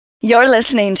You're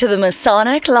listening to the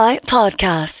Masonic Light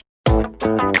Podcast.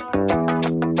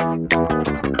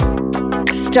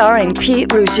 Starring Pete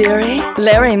Ruggieri,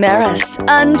 Larry Maris,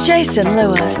 and Jason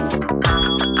Lewis.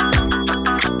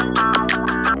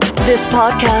 This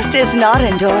podcast is not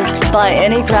endorsed by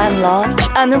any Grand Lodge,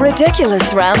 and the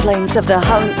ridiculous ramblings of the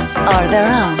hosts are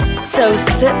their own. So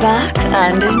sit back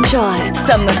and enjoy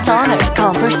some Masonic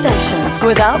conversation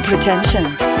without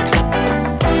pretension.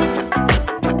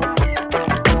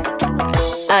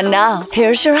 And now,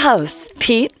 here's your hosts,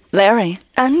 Pete, Larry,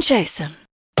 and Jason.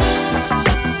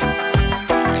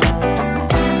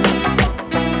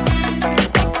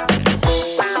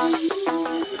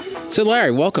 So,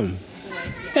 Larry, welcome.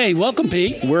 Hey, welcome,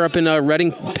 Pete. We're up in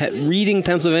Reading,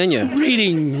 Pennsylvania.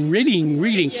 Reading,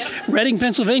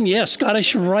 Pennsylvania, yes.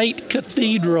 Scottish Rite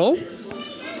Cathedral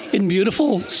in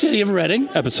beautiful city of Reading.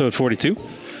 Episode 42.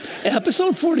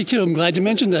 Episode 42. I'm glad you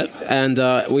mentioned that. And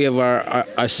we have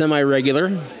our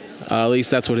semi-regular, at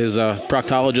least that's what his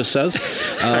proctologist says,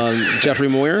 Jeffrey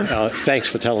Moyer. Thanks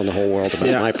for telling the whole world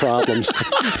about my problems.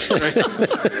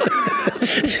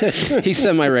 He's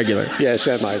semi-regular. Yeah,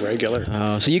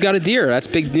 semi-regular. So you got a deer. That's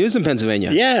big news in Pennsylvania.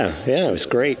 Yeah, it was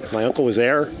great. My uncle was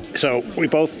there. So we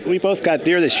both got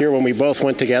deer this year when we both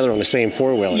went together on the same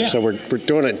four-wheeler. Yeah. So we're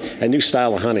doing a new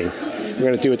style of hunting. We're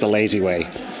going to do it the lazy way.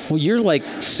 Well, you're like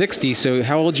 60, so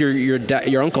how old's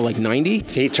your uncle, like 90?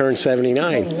 He turned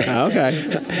 79. Oh, okay.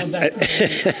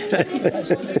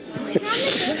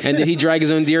 And did he drag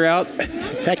his own deer out?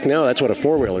 Heck no, that's what a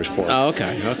four-wheeler's for. Oh,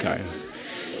 okay.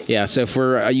 Yeah, so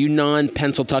for you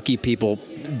non-Pennsyltucky people,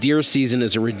 deer season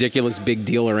is a ridiculous big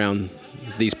deal around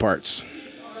these parts.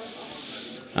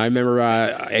 I remember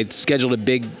I scheduled a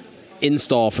big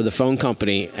install for the phone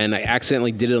company, and I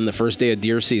accidentally did it on the first day of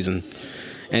deer season.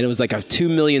 And it was like a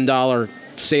 $2 million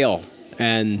sale.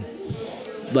 And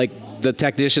like the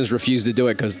technicians refused to do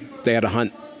it because they had to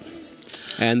hunt.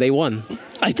 And they won.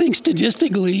 I think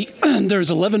statistically,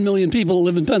 there's 11 million people who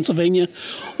live in Pennsylvania.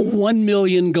 1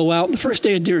 million go out the first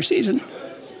day of deer season.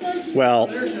 Well,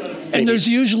 and there's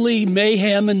usually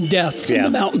mayhem and death in the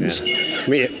mountains.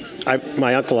 Yeah.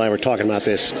 My uncle and I were talking about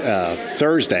this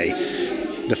Thursday.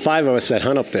 The five of us that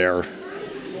hunt up there,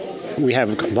 we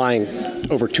have combined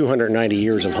over 290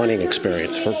 years of hunting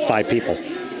experience for five people.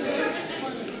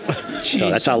 Jeez, so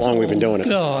that's how long we've been doing it.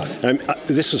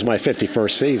 This is my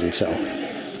 51st season, so.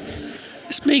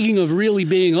 Speaking of really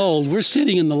being old, we're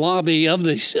sitting in the lobby of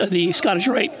the Scottish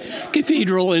Rite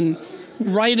Cathedral, and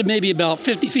right maybe about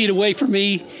 50 feet away from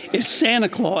me is Santa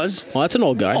Claus. Well, that's an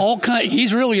old guy.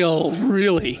 He's really old,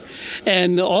 really.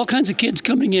 And all kinds of kids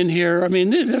coming in here. I mean,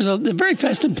 there's a very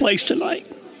festive place tonight.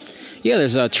 Yeah,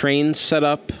 there's a train set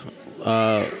up,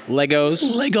 Legos.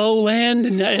 Legoland,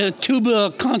 and a tuba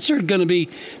concert going to be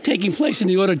taking place in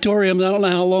the auditorium. I don't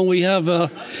know how long we have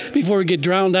before we get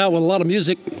drowned out with a lot of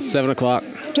music. 7 o'clock.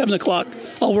 7 o'clock.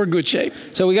 Oh, we're in good shape.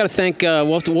 So we got to thank,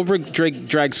 we'll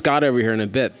drag Scott over here in a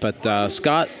bit, but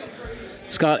Scott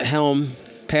Helm,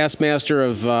 past master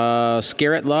of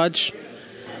Scarrett Lodge.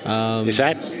 Is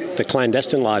that the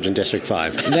clandestine lodge in District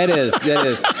 5? That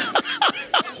is.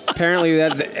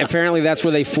 Apparently that's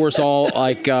where they force all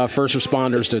first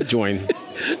responders to join.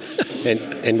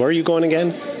 And where are you going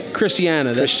again?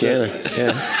 Christiana. Yeah.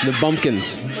 The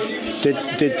Bumpkins. Did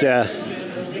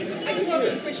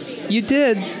you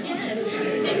did?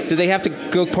 Did they have to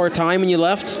go part-time when you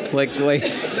left? Like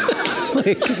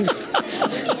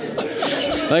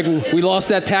we lost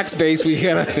that tax base. We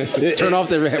gotta turn off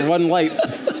the one light.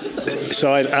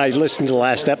 So I listened to the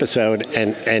last episode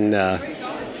and.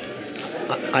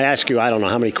 I asked you, I don't know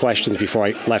how many questions before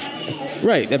I left.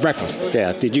 Right, at breakfast.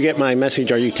 Yeah. Did you get my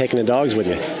message? Are you taking the dogs with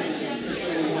you?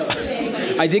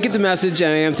 I did get the message,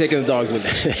 and I am taking the dogs with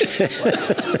me.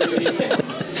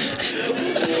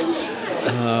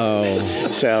 Oh.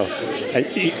 So,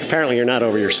 apparently you're not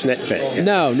over your snit fit.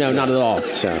 No, not at all.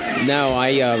 So. No,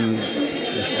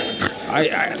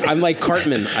 I'm like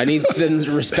Cartman. I need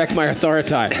to respect my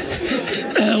authority.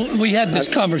 We had this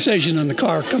conversation in the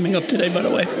car coming up today, by the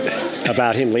way.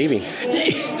 About him leaving.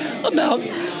 About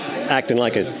acting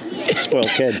like a spoiled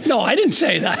kid. No, I didn't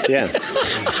say that. Yeah.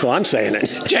 Well, I'm saying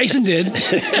it. Jason did.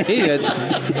 He did. I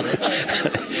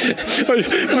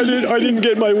didn't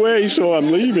get my way, so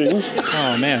I'm leaving.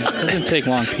 Oh, man. It didn't take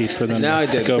long, Pete, for them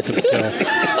to go for the kill.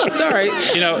 It's all right.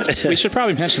 We should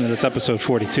probably mention that it's episode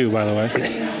 42, by the way.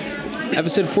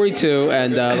 Episode 42,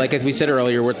 and like we said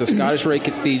earlier, we're at the Scottish Rite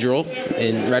Cathedral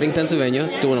in Reading, Pennsylvania,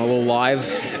 doing a little live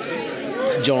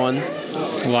John.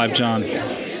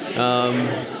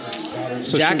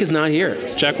 So Jack is not here.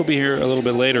 Jack will be here a little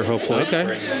bit later, hopefully.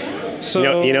 Okay.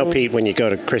 So you know, Pete, when you go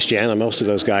to Christiana, most of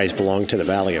those guys belong to the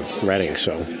Valley of Reading,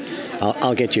 so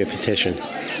I'll get you a petition.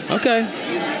 Okay.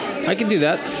 I can do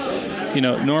that.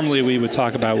 Normally we would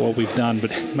talk about what we've done,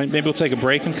 but maybe we'll take a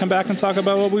break and come back and talk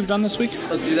about what we've done this week.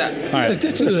 Let's do that. All right.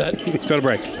 Let's do that. Let's go to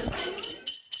break.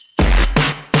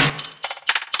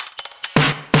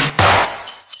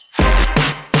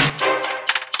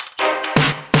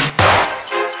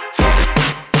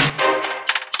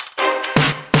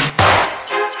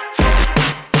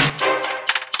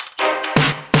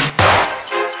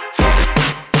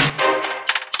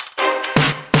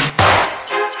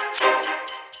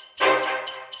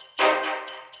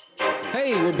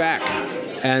 Hey, we're back.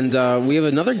 And we have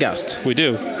another guest. We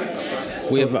do.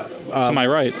 We have... To my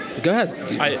right. Go ahead.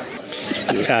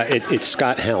 It's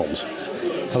Scott Helms.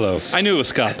 Hello. I knew it was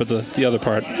Scott, but the other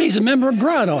part. He's a member of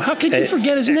Grotto. How could you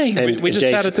forget his name? We just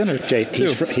sat at dinner, too.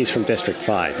 He's from District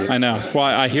 5. I know. Well,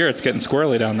 I hear it's getting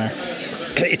squirrely down there.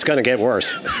 It's going to get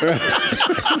worse.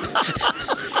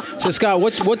 So, Scott,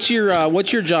 what's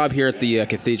your job here at the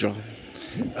cathedral?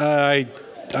 I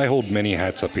hold many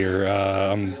hats up here.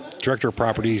 I'm director of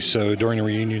properties, so during the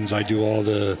reunions, I do all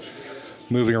the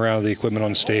moving around of the equipment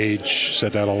on stage,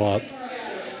 set that all up.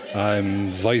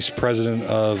 I'm vice president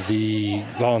of the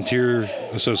Volunteer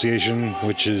Association,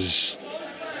 which does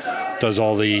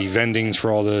all the vendings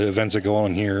for all the events that go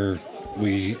on here.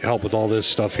 We help with all this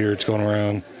stuff here. It's going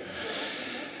around.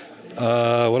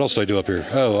 What else do I do up here?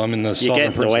 Oh, I'm in the You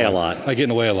get in the way a lot. I get in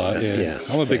the way a lot. Yeah.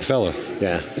 I'm a big fella.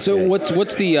 Yeah. So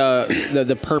what's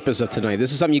the purpose of tonight?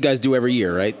 This is something you guys do every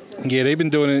year, right? Yeah, they've been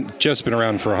doing it. Jeff's been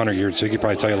around for 100 years, so he could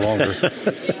probably tell you longer.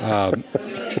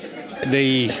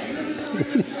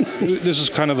 This is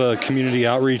kind of a community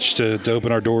outreach to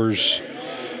open our doors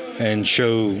and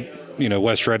show,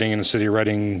 West Reading and the city of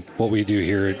Reading what we do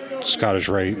here at Scottish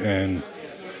Rite, and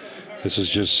this is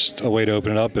just a way to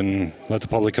open it up and let the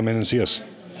public come in and see us.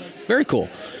 Very cool.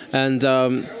 And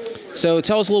so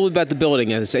tell us a little bit about the building.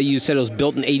 You said it was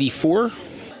built in 84,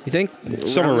 you think?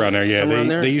 Somewhere around there, yeah.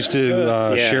 They used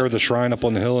to share the shrine up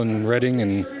on the hill in Reading.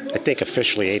 And I think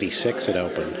officially 86 it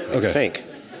opened. Okay. I think.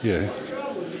 Yeah.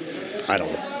 I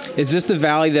don't know. Is this the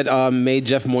valley that made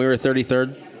Jeff Moyer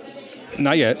 33rd?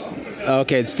 Not yet.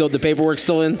 Okay, it's still the paperwork's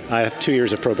still in? I have 2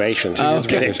 years of probation.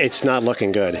 Okay. It's not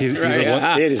looking good.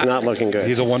 It is not looking good.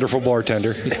 He's a wonderful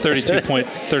bartender. He's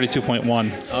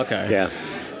 32.1. Okay. Yeah.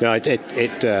 No, it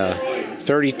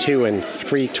 32 and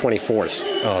 3/24.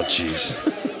 Oh,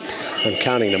 jeez. I'm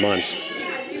counting the months.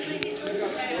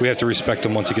 We have to respect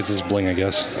him once he gets his bling, I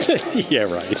guess. Yeah,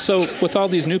 right. So with all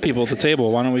these new people at the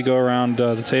table, why don't we go around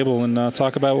the table and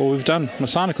talk about what we've done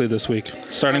Masonically this week,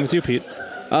 starting with you, Pete.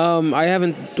 I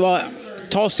haven't. Well,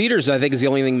 Tall Cedars, I think, is the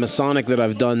only thing Masonic that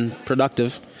I've done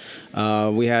productive.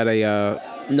 We had a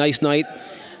nice night.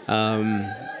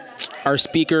 Our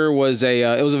speaker was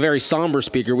it was a very somber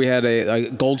speaker. We had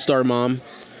a Gold Star mom,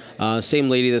 same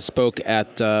lady that spoke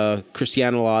at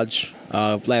Christiana Lodge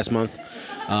last month.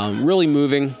 Really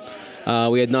moving.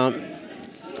 We had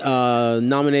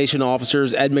nomination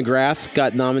officers. Ed McGrath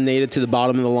got nominated to the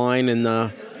bottom of the line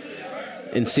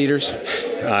in Cedars.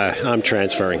 I'm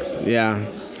transferring. Yeah.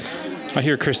 I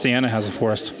hear Christiana has a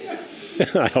forest.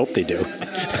 I hope they do.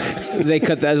 They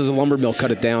cut that as a lumber mill,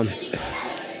 cut it down.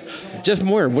 Jeff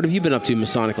Moyer, what have you been up to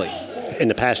Masonically? In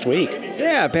the past week.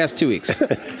 Yeah, past 2 weeks.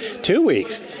 2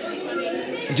 weeks.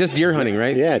 Just deer hunting,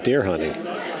 right? Yeah, deer hunting.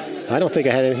 I don't think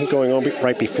I had anything going on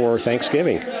right before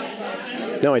Thanksgiving.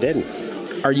 No, I didn't.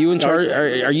 Are you in charge?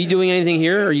 Are you doing anything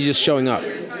here, or are you just showing up?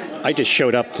 I just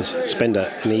showed up to spend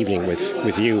an evening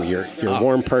with you. Your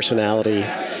warm personality,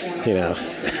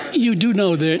 You do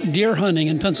know that deer hunting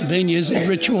in Pennsylvania is a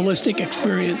ritualistic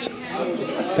experience.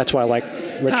 That's why I like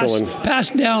ritual.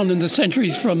 Passed down in the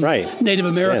centuries from Native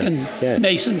American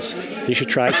Masons. You should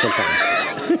try it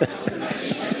sometime.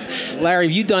 Larry,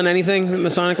 have you done anything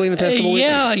Masonically in the past couple weeks?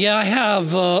 Yeah, I have.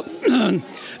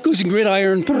 Goose and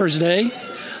Gridiron Thursday.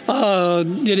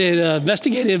 Did an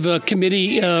investigative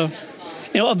committee of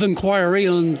inquiry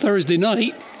on Thursday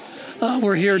night.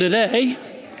 We're here today.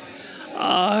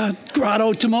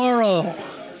 Grotto tomorrow.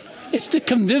 It's the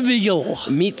convivial.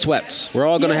 Meat sweats. We're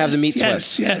all going to have the meat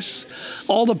sweats. Yes.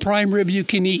 All the prime rib you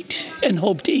can eat and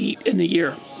hope to eat in the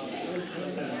year.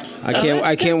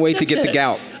 I can't wait to get the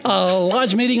gout.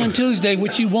 Lodge meeting on Tuesday,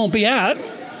 which you won't be at.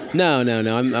 No.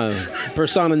 I'm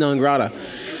persona non grata.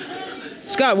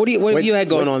 Scott, what have you had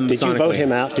going on? Did you vote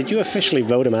him out? Did you officially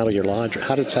vote him out of your lodge?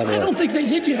 How did that work? I don't think they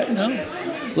did yet. No.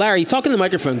 Larry, talk in the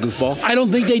microphone, goofball. I don't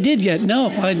think they did yet. No.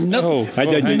 No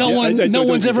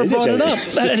one's ever brought it up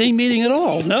at any meeting at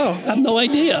all. No, I have no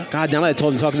idea. God, now that I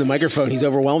told him to talk in the microphone, he's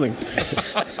overwhelming.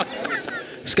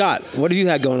 Scott, what have you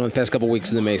had going on the past couple weeks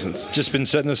in the Masons? Just been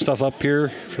setting this stuff up here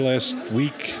for the last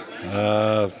week.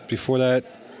 Before that,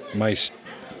 my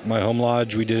home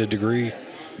lodge, we did a degree,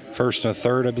 first and a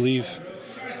third, I believe.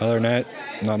 Other than that,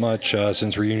 not much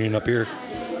since reunion up here.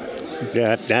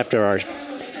 Yeah, after our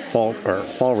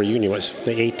fall reunion was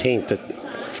the 18th,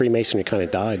 that Freemasonry kind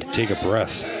of died. Take a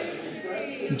breath.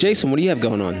 Jason, what do you have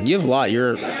going on? You have a lot.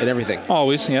 You're at everything.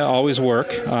 Always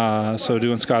work. So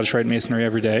doing Scottish Rite Masonry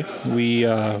every day.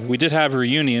 We did have a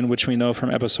reunion, which we know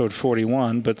from episode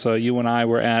 41, but you and I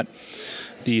were at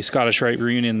the Scottish Rite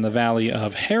reunion in the Valley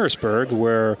of Harrisburg,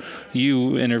 where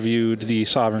you interviewed the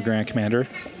Sovereign Grand Commander,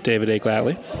 David A.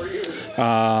 Glatley.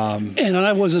 And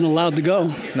I wasn't allowed to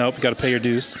go. Nope, got to pay your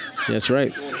dues. That's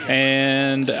right.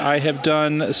 And I have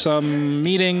done some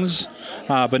meetings,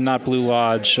 but not Blue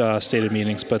Lodge stated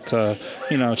meetings, but,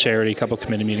 charity, a couple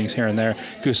committee meetings here and there.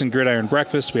 Goose and Gridiron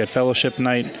Breakfast. We had fellowship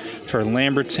night for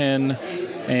Lamberton.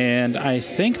 And I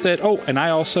think that, and I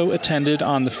also attended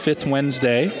on the 5th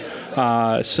Wednesday,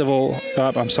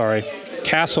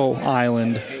 Castle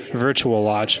Island Virtual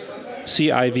Lodge,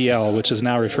 CIVL, which is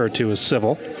now referred to as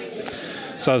Civil.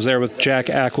 So I was there with Jack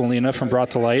Aquilina from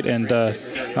Brought to Light and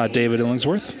David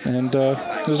Illingsworth, and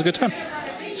it was a good time.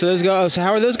 So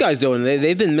how are those guys doing?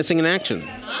 They've been missing in action.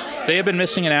 They have been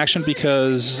missing in action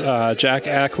because Jack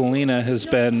Aquilina has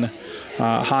been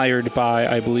hired by,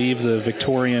 I believe, the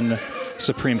Victorian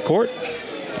Supreme Court.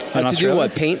 To do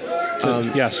what? Paint?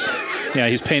 Yes. Yeah,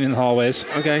 he's painting the hallways.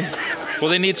 Okay. Well,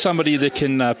 they need somebody that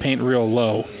can paint real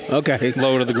low. Okay.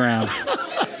 Low to the ground.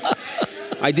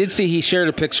 I did see he shared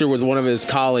a picture with one of his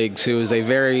colleagues who is a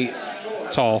very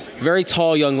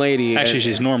tall young lady. Actually,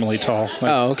 she's normally tall.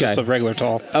 Okay. Just a regular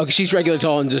tall. Oh, she's regular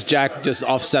tall, and Jack just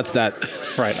offsets that.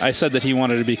 Right. I said that he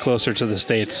wanted to be closer to the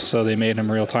States, so they made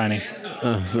him real tiny.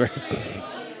 Very.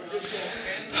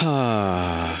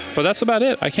 But that's about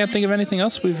it. I can't think of anything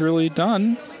else we've really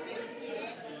done.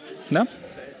 No?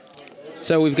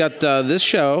 So we've got this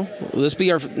show. Will this be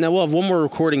now we'll have one more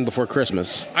recording before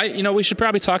Christmas. We should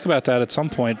probably talk about that at some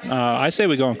point. I say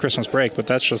we go on Christmas break, but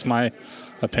that's just my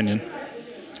opinion.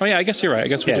 Oh yeah, I guess you're right. I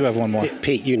guess we do have one more.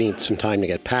 Pete, you need some time to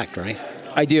get packed, right?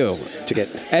 I do.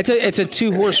 It's a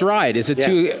 2-horse ride. It's a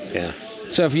Yeah.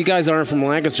 So if you guys aren't from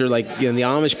Lancaster, the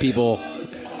Amish people,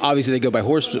 obviously they go by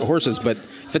horses. But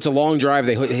if it's a long drive,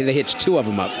 they hitch 2 of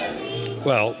them up.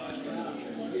 Well,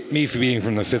 me being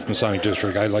from the 5th Masonic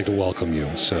District, I'd like to welcome you.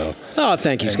 So. Oh,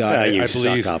 thank you, Scott.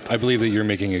 I believe that you're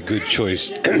making a good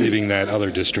choice leaving that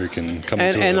other district and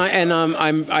coming to.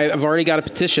 I've already got a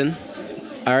petition.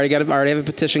 I already have a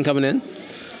petition coming in,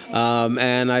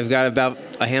 and I've got about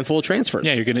a handful of transfers.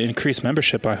 Yeah, you're going to increase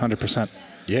membership by 100%.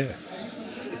 Yeah.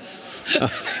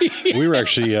 We were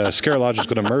actually Scarlet Lodge was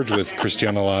going to merge with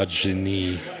Christiana Lodge in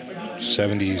the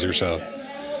 70s or so.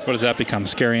 What does that become,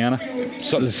 Scariana?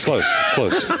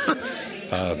 Close.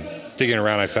 Digging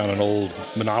around, I found an old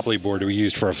Monopoly board that we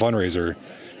used for a fundraiser.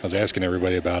 I was asking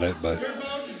everybody about it, but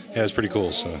yeah, it's pretty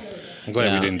cool. So I'm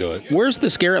glad we didn't do it. Where's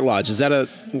the Scarlet Lodge? Is that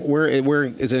where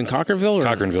is it in Cochranville? Or?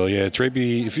 Cochranville, yeah. It's right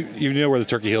if you know where the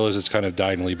Turkey Hill is, it's kind of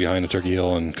diagonally behind the Turkey Hill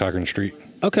on Cochran Street.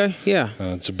 Okay, yeah.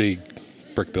 It's a big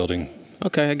brick building.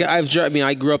 Okay,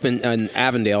 I grew up in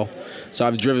Avondale, so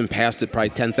I've driven past it probably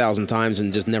 10,000 times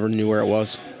and just never knew where it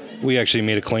was. We actually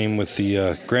made a claim with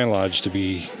the Grand Lodge that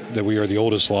we are the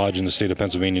oldest lodge in the state of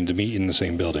Pennsylvania to meet in the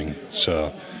same building.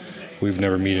 So we've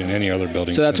never met in any other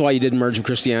building. So that's why you didn't merge with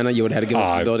Christiana? You would have had to give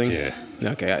up the building? Yeah.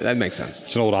 Okay, that makes sense.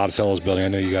 It's an old Oddfellows building. I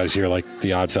know you guys here like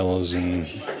the Oddfellows and...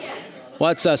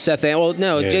 Well, it's Seth... Well,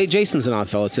 no, yeah. Jason's an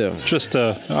Oddfellow, too. Just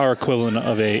our equivalent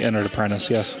of a entered apprentice,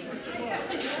 yes.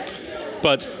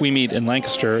 But we meet in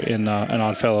Lancaster in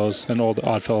Oddfellows, an old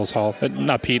Oddfellows Hall.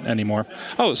 Not Pete anymore.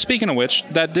 Oh, speaking of which,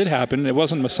 that did happen. It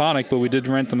wasn't Masonic, but we did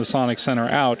rent the Masonic Center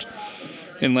out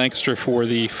in Lancaster for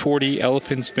the 40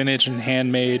 Elephants Vintage and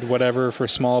Handmade, whatever, for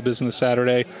Small Business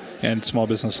Saturday and Small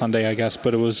Business Sunday, I guess.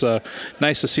 But it was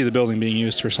nice to see the building being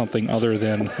used for something other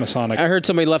than Masonic. I heard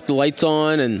somebody left the lights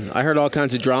on, and I heard all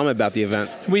kinds of drama about the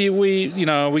event. We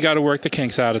got to work the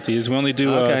kinks out at these. We only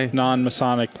do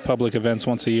non-Masonic public events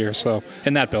once a year, so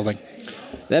in that building.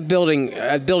 That building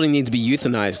needs to be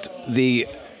euthanized.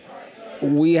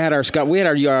 We had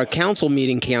our council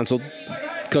meeting canceled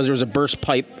because there was a burst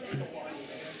pipe.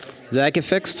 Did that get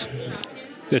fixed?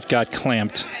 It got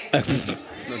clamped.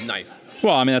 Nice.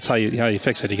 Well, I mean, that's how you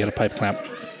fix it. You get a pipe clamp.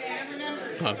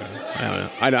 Okay. I don't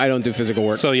know. I don't do physical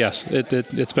work. So, yes,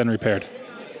 it's been repaired.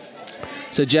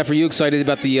 So, Jeff, are you excited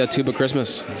about the Tuba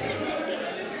Christmas?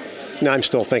 No, I'm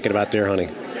still thinking about deer hunting.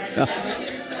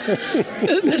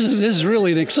 This is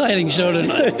really an exciting show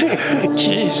tonight.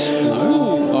 Jeez.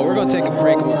 Well, we're going to take a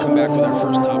break, and we'll come back with our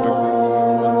first topic.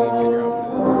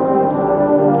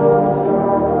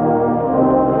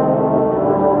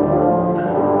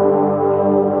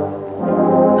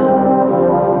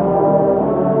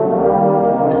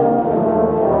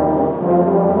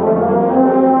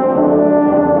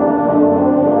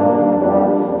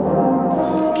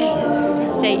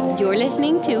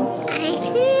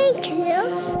 listening to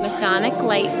Masonic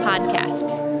Light Podcast.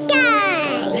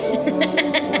 Yay!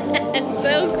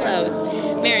 So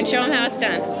close. Marin, show them how it's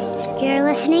done. You're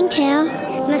listening to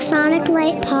Masonic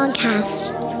Light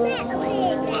Podcast.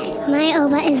 My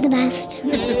Oba is the best. Do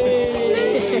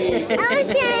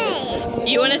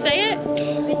you want to say it?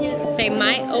 Say,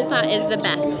 my Opa is the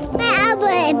best. My Oba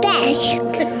is the best.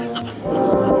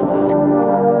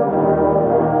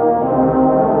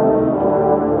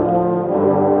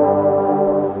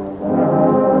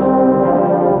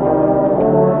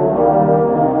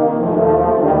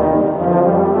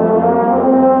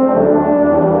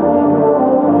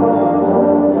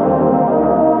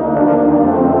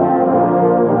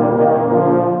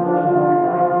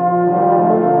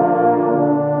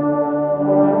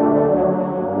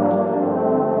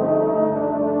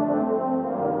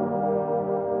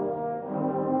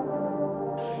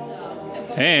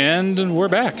 And we're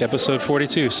back, episode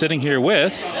 42, sitting here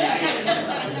with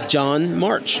John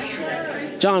March.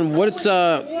 John, where's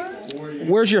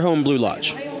your home Blue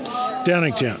Lodge?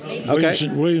 Downingtown. Okay.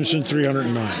 Williamson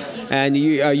 309. And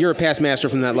you're a past master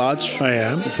from that lodge? I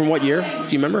am. From what year?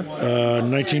 Do you remember?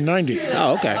 1990.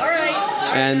 Oh, okay.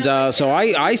 And so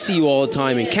I see you all the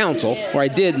time in council, or I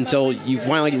did until you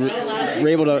finally were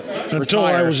able to retire. Until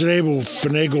I was able to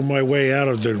finagle my way out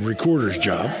of the recorder's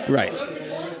job. Right.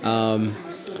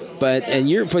 But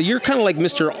you're kind of like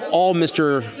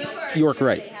Mr. York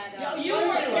Wright.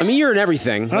 I mean, you're in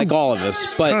everything, like all of us,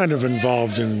 but kind of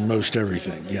involved in most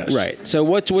everything. Yes. Right. So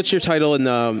what's your title in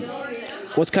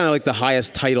what's kind of like the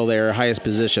highest title there, highest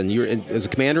position? You're as a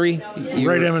commandery?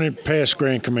 Right Eminent Past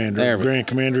Grand Commander. There Grand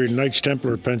Commander in Knights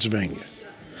Templar of Pennsylvania.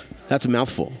 That's a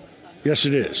mouthful. Yes,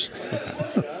 it is.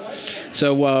 Okay.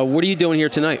 So what are you doing here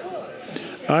tonight?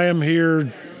 I am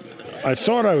here. I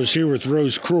thought I was here with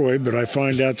Rose Croy, but I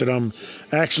find out that I'm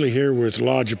actually here with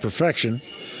Lodge of Perfection.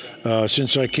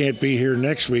 Since I can't be here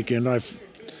next weekend,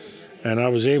 and I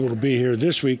was able to be here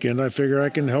this weekend, I figure I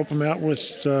can help them out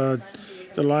with the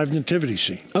live nativity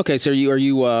scene. Okay, so are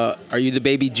you the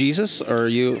baby Jesus, or are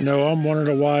you? No, I'm one of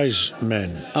the wise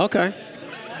men. Okay.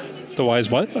 the wise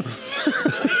what? The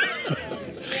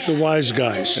wise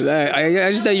guys.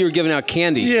 I just know you were giving out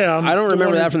candy. Yeah, I don't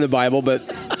remember that from the Bible, but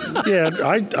yeah,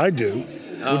 I do.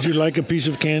 Would you like a piece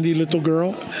of candy, little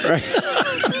girl? Right.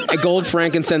 A gold,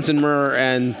 frankincense, and myrrh,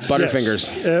 and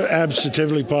Butterfingers. Yes,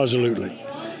 absolutely, positively.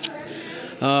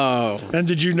 Oh. And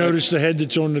did you notice the head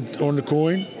that's on the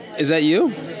coin? Is that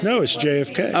you? No, it's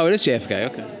JFK. Oh, it is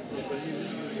JFK. Okay.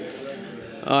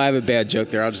 Oh, I have a bad joke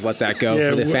there. I'll just let that go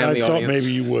for the family I thought audience.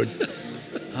 maybe you would.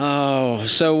 Oh,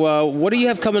 so what do you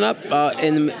have coming up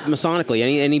in Masonically?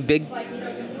 Any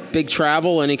big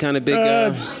travel? Any kind of big?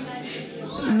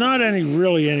 Not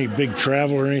any big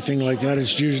travel or anything like that.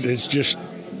 It's just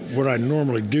what I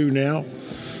normally do now.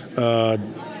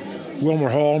 Wilmer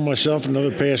Hall and myself,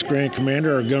 another past Grand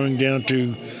Commander, are going down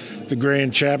to the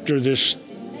Grand Chapter this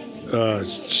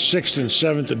 6th and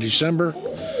 7th of December.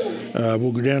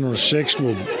 We'll go down on the 6th,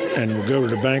 and we'll go to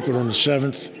the banquet on the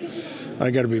 7th. I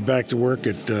got to be back to work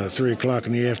at 3 o'clock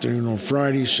in the afternoon on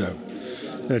Friday, so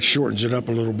that shortens it up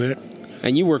a little bit.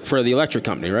 And you work for the electric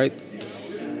company, right?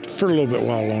 For a little bit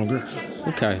while longer.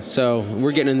 Okay, so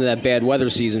we're getting into that bad weather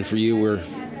season for you where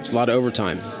it's a lot of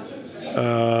overtime.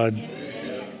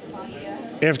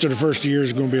 After the first year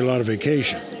is going to be a lot of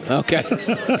vacation. Okay.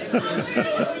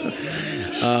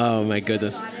 Oh, my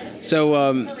goodness.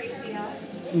 So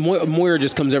Moyer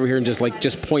just comes over here and just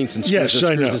points and screws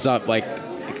us up,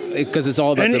 because it's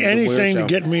all about anything the to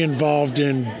get me involved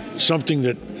in something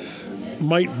that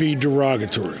might be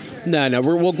derogatory. No,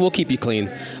 we'll keep you clean.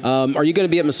 Are you going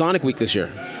to be at Masonic Week this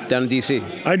year down in D.C.?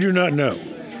 I do not know.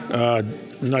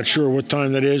 I'm not sure what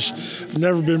time that is. I've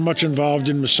never been much involved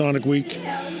in Masonic Week.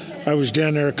 I was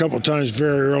down there a couple of times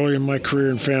very early in my career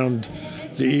and found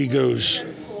the egos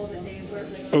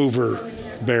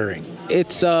overbearing.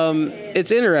 It's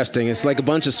interesting. It's like a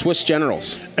bunch of Swiss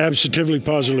generals. Absolutely,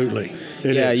 positively.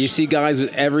 It is. You see guys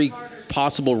with every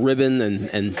possible ribbon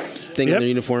and thing in their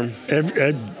uniform.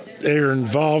 They're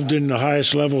involved in the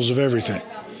highest levels of everything.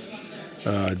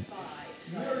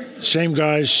 Same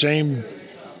guys, same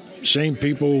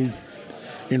people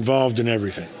involved in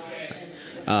everything.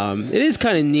 It is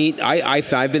kind of neat.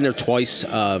 I've been there twice,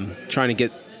 trying to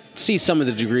see some of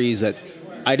the degrees that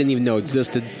I didn't even know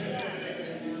existed.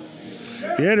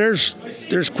 Yeah, there's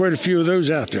quite a few of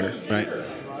those out there. Right.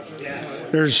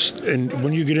 And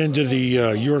when you get into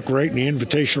the York Rite and the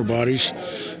invitational bodies,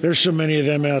 there's so many of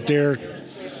them out there.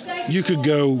 You could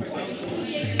go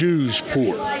dues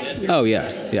poor. Oh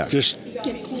yeah. Just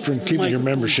from keeping your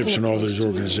memberships in all those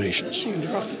organizations.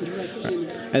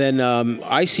 Right. And then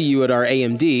I see you at our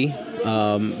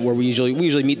AMD, where we usually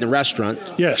meet in the restaurant.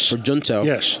 Yes. For Junto.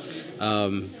 Yes.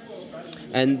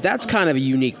 And that's kind of a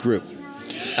unique group.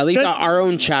 At least our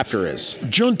own chapter is.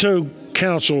 Junto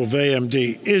Council of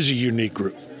AMD is a unique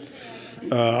group.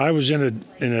 I was in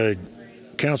a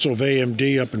council of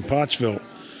AMD up in Pottsville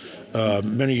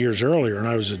many years earlier, and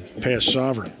I was a past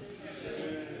sovereign.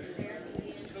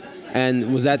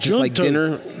 And was that just like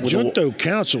dinner? Junto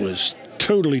Council is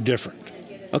totally different.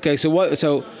 Okay, so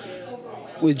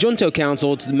with Junto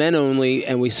Council, it's the men only,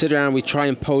 and we sit around and we try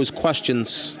and pose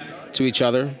questions to each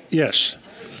other. Yes.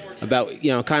 About,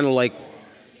 kind of like,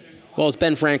 well, it's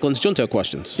Ben Franklin's Junto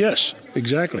questions. Yes,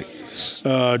 exactly.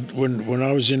 When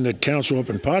I was in the council up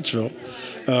in Pottsville,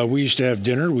 we used to have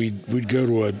dinner. We'd go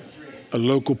to a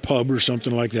local pub or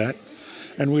something like that,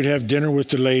 and we'd have dinner with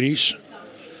the ladies,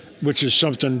 which is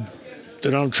something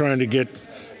that I'm trying to get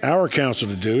our council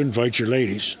to do, invite your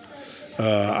ladies.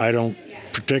 I don't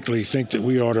particularly think that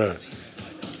we ought to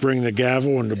bring the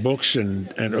gavel and the books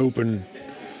and open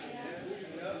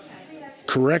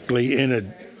correctly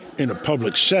in a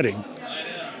public setting.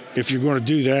 If you're going to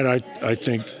do that, I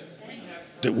think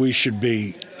that we should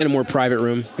be in a more private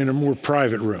room. In a more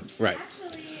private room. Right.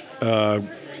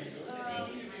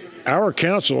 Our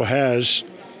council has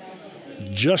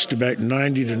just about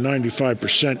 90 to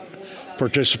 95%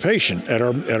 participation at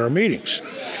our meetings.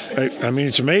 I mean,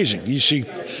 it's amazing. You see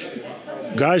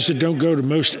guys that don't go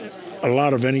to a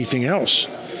lot of anything else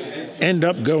end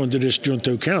up going to this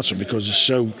Junto Council because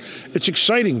it's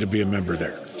exciting to be a member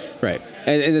there. Right.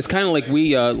 And it's kind of like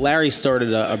Larry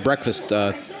started a breakfast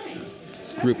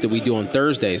group that we do on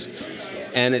Thursdays.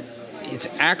 And it's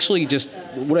actually just,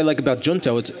 what I like about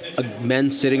Junto, it's men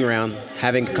sitting around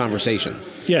having a conversation.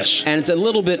 Yes. And it's a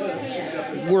little bit,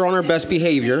 we're on our best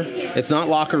behavior. It's not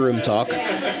locker room talk.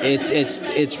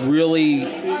 It's really,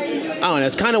 I don't know,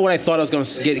 it's kind of what I thought I was going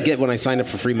to get when I signed up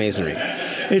for Freemasonry.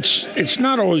 It's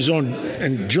not always on,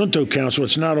 in Junto Council,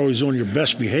 it's not always on your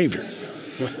best behavior.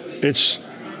 It's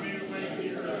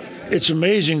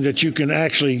amazing that you can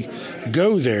actually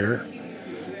go there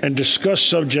and discuss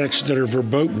subjects that are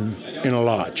verboten in a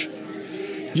lodge.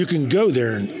 You can go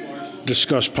there and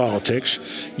discuss politics.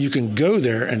 You can go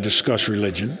there and discuss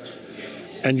religion.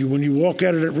 And when you walk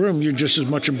out of that room, you're just as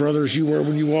much a brother as you were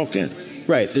when you walked in.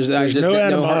 Right. There's no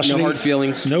animosity, no hard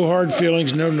feelings. No hard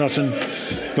feelings, no nothing.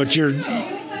 But you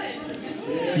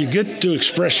get to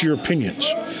express your opinions,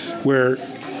 where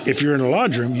if you're in a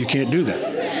lodge room, you can't do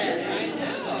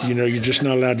that. You're just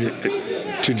not allowed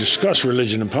to discuss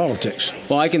religion and politics.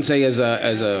 Well, I can say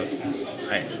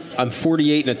I'm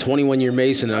 48 and a 21-year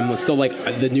Mason, and I'm still like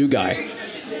the new guy.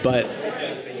 But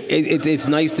it's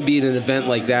nice to be at an event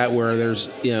like that where there's,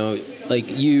 like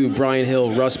you, Brian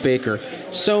Hill, Russ Baker,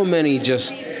 so many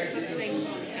just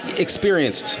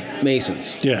experienced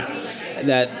Masons. Yeah.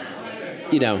 That,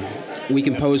 we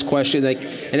can pose questions,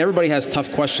 and everybody has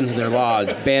tough questions in their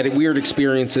lodge, weird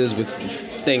experiences with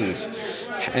things.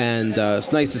 And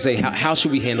it's nice to say, how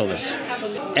should we handle this?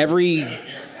 Every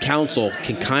council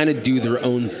can kind of do their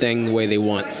own thing the way they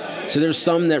want. So there's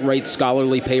some that write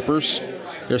scholarly papers.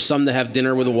 There's some that have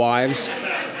dinner with the wives.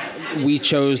 We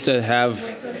chose to have...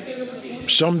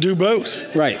 Some do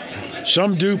both. Right.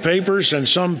 Some do papers and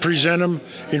some present them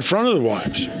in front of the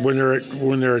wives when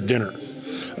they're at dinner.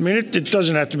 I mean, it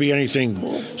doesn't have to be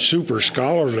anything super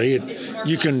scholarly.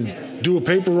 You can do a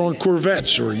paper on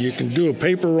Corvettes, or you can do a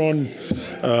paper on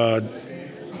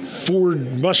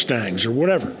Ford Mustangs or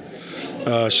whatever.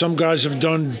 Some guys have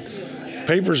done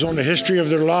papers on the history of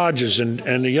their lodges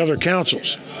and the other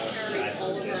councils.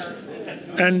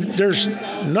 And there's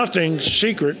nothing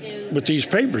secret with these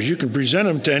papers. You can present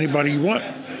them to anybody you want.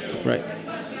 Right.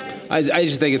 I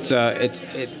just think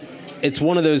it's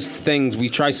one of those things. We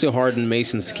try so hard in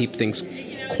Masons to keep things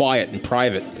quiet and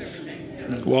private.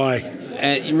 Why?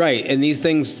 Right. And these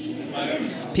things,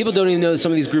 people don't even know that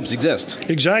some of these groups exist.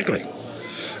 Exactly.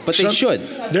 But they should.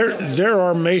 There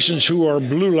are Masons who are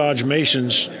Blue Lodge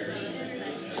Masons,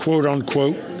 quote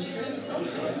unquote.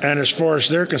 And as far as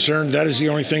they're concerned, that is the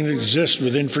only thing that exists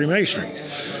within Freemasonry.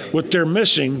 What they're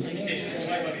missing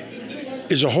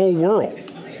is a whole world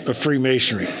of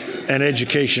Freemasonry and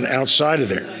education outside of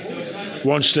there,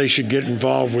 once they should get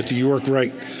involved with the York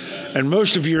Rite. And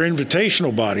most of your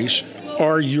invitational bodies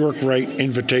are York Rite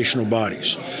invitational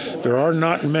bodies. There are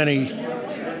not many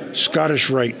Scottish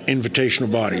Rite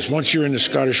invitational bodies. Once you're in the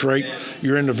Scottish Rite,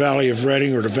 you're in the Valley of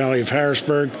Reading or the Valley of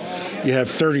Harrisburg. You have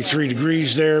 33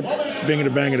 degrees there,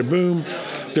 bing-a-da-bang-a-da-boom.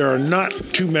 There are not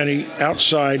too many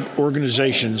outside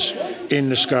organizations in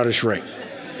the Scottish Rite.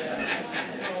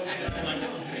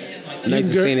 Knights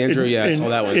of St. Andrew, yeah, I saw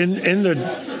that one.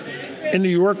 in the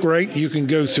York Rite, you can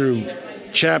go through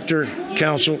chapter,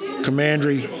 council,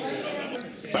 commandery,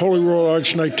 Holy Royal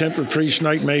Arch Knight, Templar Priests,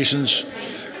 Knight Masons,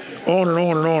 on and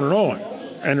on and on and on.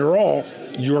 And they're all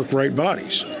York Rite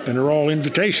bodies, and they're all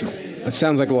invitational. That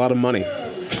sounds like a lot of money.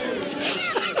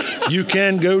 You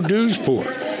can go dues poor.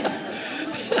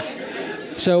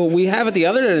 So we have at the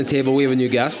other end of the table, we have a new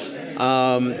guest.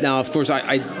 Now, of course,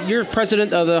 you're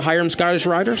president of the Hiram Scottish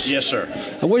Riders? Yes, sir.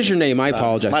 What is your name? I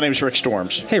apologize. My name is Rick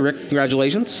Storms. Hey, Rick.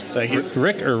 Congratulations. Thank you.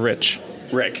 Rick or Rich?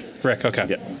 Rick. Rick, okay.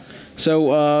 Yep.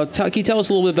 So can you tell us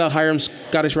a little bit about Hiram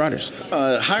Scottish Riders?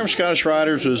 Hiram Scottish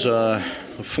Riders was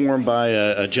formed by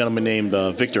a gentleman named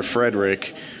Victor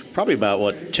Frederick, probably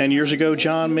about, 10 years ago,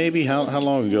 John, maybe? How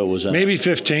long ago was that? Maybe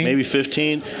 15. Maybe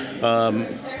 15.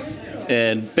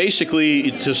 And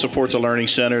basically to support the Learning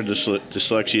Center, the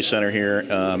Dyslexia Center here.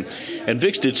 And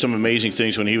Vic did some amazing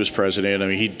things when he was president. I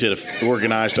mean, he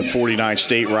organized a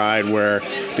 49-state ride where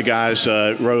the guys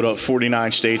rode up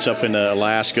 49 states up into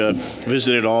Alaska,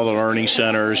 visited all the learning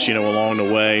centers, along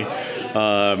the way.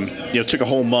 It took a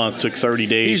whole month, took 30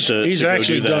 days to He's go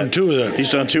actually do that. done 2 of those. He's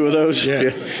done 2 of those?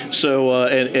 Yeah. So,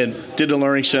 and did the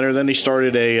Learning Center. Then he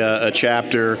started a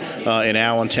chapter in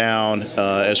Allentown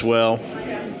as well.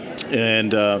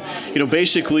 And,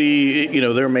 basically,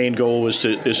 their main goal is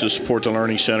to support the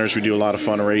learning centers. We do a lot of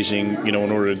fundraising, in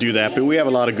order to do that. But we have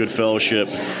a lot of good fellowship,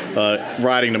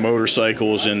 riding the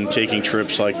motorcycles and taking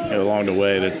trips along the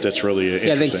way. That's really interesting.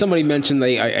 Yeah, I think somebody mentioned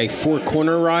a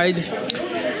 4-corner ride.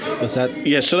 Was that?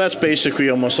 Yeah, so that's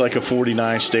basically almost like a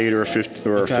 49-state or a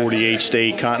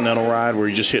 48-state continental ride where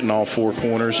you're just hitting all 4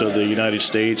 corners of the United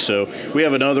States. So we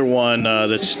have another one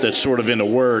that's sort of in the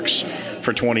works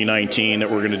for 2019 that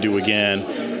we're going to do again.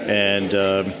 And,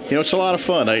 it's a lot of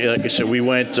fun. Like I said, we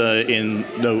went in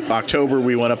October,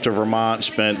 we went up to Vermont,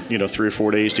 spent, 3 or 4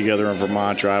 days together in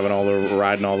Vermont, riding all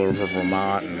over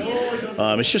Vermont.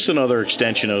 And it's just another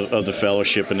extension of the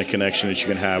fellowship and the connection that you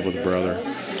can have with a brother.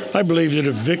 I believe that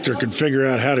if Victor could figure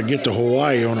out how to get to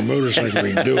Hawaii on a motorcycle,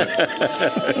 he'd do it.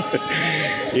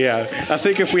 Yeah, I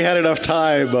think if we had enough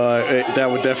time, that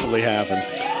would definitely happen.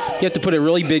 You have to put a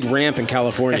really big ramp in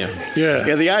California.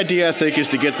 Yeah, the idea, I think, is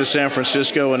to get to San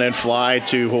Francisco and then fly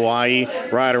to Hawaii,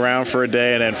 ride around for a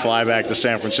day, and then fly back to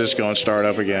San Francisco and start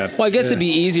up again. Well, I guess it'd be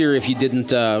easier if you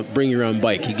didn't bring your own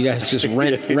bike. You could just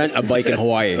rent a bike in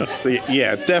Hawaii.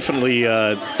 Yeah, definitely.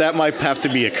 That might have to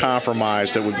be a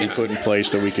compromise that would be put in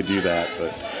place that we could do that.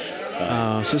 But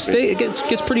it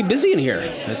gets pretty busy in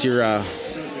here. At your,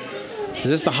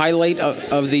 is this the highlight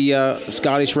of the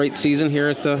Scottish Rite season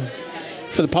here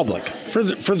for the public? For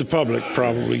the public,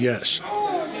 probably, yes.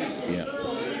 Yeah.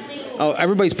 Oh,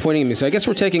 everybody's pointing at me, so I guess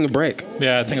we're taking a break.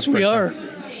 Yeah, I think Yes, we are.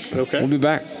 Okay. We'll be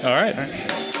back. All right.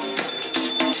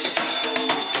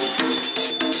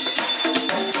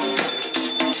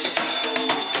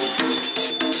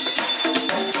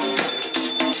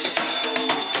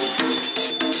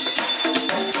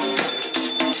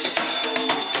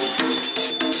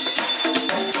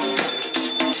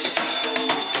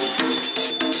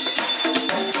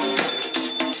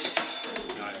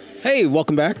 Hey,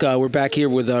 welcome back. We're back here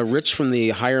with Rich from the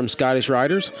Hiram Scottish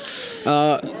Riders.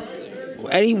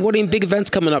 Any big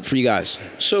events coming up for you guys?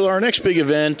 So our next big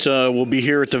event will be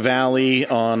here at the Valley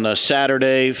on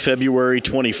Saturday, February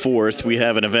 24th. We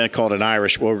have an event called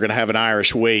we're going to have an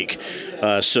Irish Wake.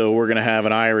 So we're going to have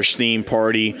an Irish theme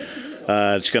party.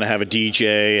 It's going to have a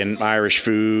DJ and Irish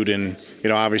food and,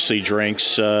 obviously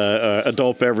drinks,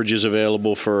 adult beverages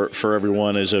available for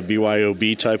everyone as a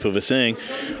BYOB type of a thing.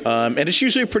 And it's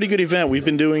usually a pretty good event. We've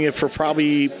been doing it for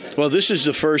this is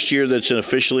the first year that's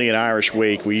officially an Irish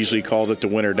Wake. We usually called it the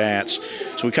Winter Dance.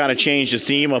 So we kind of changed the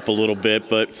theme up a little bit,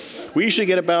 but we usually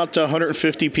get about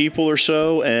 150 people or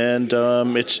so, and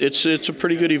it's a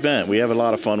pretty good event. We have a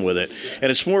lot of fun with it.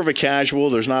 And it's more of a casual.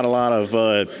 There's not a lot of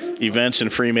events in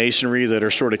Freemasonry that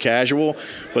are sort of casual,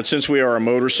 but since we are a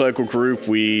motorcycle group,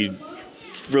 we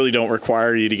really don't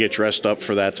require you to get dressed up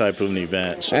for that type of an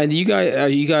event. So. And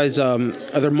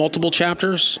are there multiple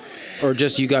chapters, or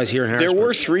just you guys here in Harrisburg? There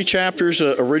were 3 chapters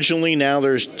originally. Now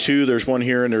there's 2. There's one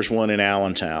here and there's one in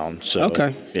Allentown. So,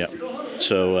 okay. Yeah.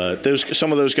 So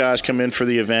some of those guys come in for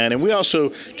the event, and we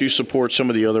also do support some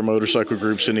of the other motorcycle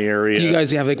groups in the area. Do you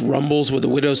guys have rumbles with the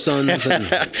Widow Sons?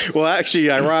 Well, actually,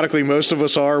 ironically, most of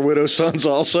us are Widow Sons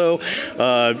also.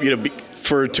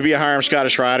 To be a Hiram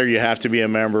Scottish Rider, you have to be a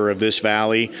member of this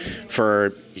Valley.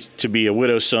 To be a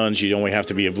Widow Sons, you only have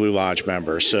to be a Blue Lodge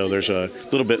member. So there's a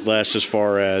little bit less as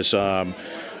far as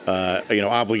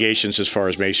obligations as far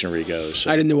as masonry goes.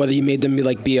 So. I didn't know whether you made them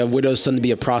be a widow's son to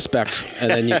be a prospect, and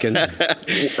then you can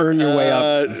earn your way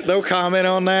up. No comment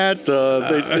on that.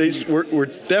 We're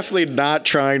definitely not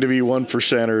trying to be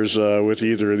 1%ers with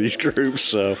either of these groups.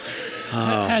 So,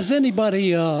 has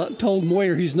anybody told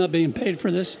Moyer he's not being paid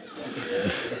for this?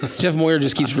 Jeff Moyer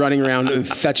just keeps running around and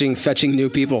fetching new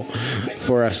people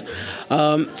for us.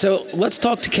 So let's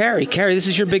talk to Carrie. Carrie, this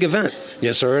is your big event.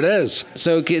 Yes, sir, it is.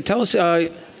 So tell us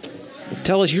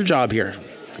your job here,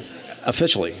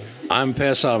 officially. I'm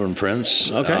Pass Sovereign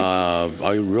Prince. Okay.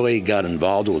 I really got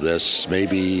involved with this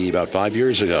maybe about 5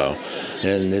 years ago,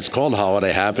 and it's called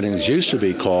Holiday Happenings. It used to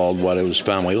be called what it was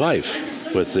Family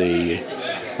Life with the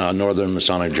Northern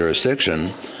Masonic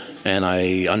jurisdiction, and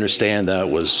I understand that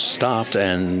was stopped.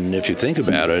 And if you think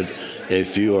about it,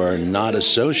 if you are not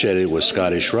associated with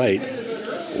Scottish Rite,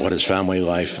 what does family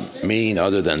life mean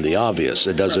other than the obvious?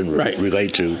 It doesn't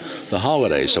relate to the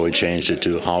holiday, so we changed it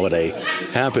to Holiday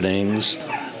Happenings,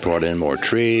 brought in more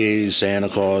trees, Santa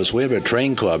Claus. We have a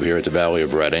train club here at the Valley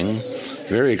of Reading,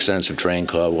 very extensive train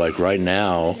club. Like right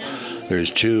now, there's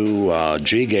two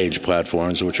G-gauge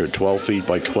platforms, which are 12 feet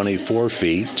by 24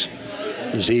 feet.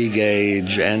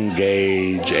 Z-gauge,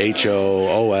 N-gauge,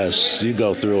 HO, OS, you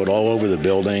go through it all over the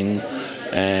building.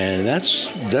 And that's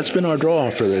been our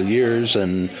draw for the years,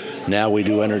 and now we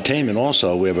do entertainment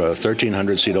also. We have a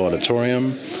 1,300-seat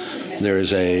auditorium.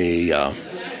 There's a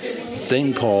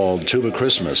thing called Tuba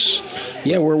Christmas.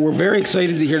 Yeah, we're very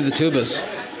excited to hear the tubas.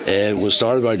 It was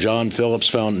started by John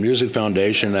Phillips Music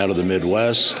Foundation out of the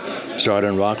Midwest, started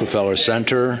in Rockefeller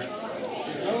Center,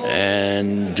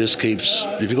 and just keeps,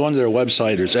 if you go onto their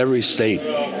website, there's every state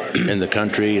in the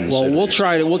country. Well, we'll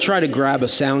try to grab a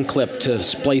sound clip to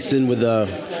splice in with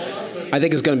I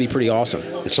think it's going to be pretty awesome.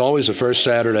 It's always the first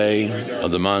Saturday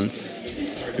of the month.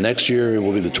 Next year it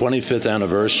will be the 25th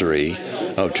anniversary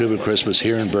of Tuba Christmas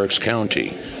here in Berks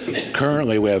County.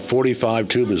 Currently we have 45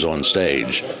 tubas on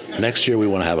stage. Next year we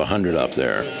want to have 100 up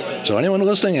there. So anyone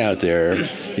listening out there,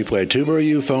 you play a tuba or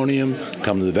euphonium,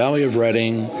 come to the Valley of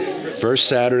Reading, first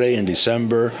Saturday in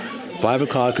December. 5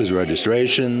 o'clock is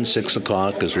registration, 6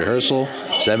 o'clock is rehearsal,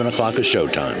 7 o'clock is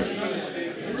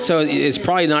showtime. So it's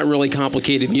probably not really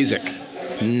complicated music.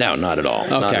 No, not at all.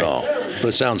 Okay. Not at all. But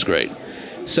it sounds great.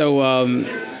 So,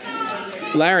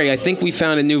 Larry, I think we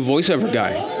found a new voiceover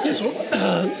guy. Yes.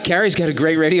 Carrie's got a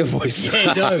great radio voice. Yeah,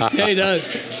 he does. Yeah, he does.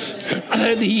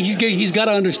 He's got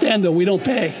to understand, though, we don't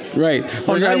pay. Right.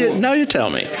 Oh, now you tell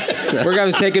me. We're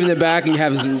going to take him in the back and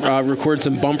have him record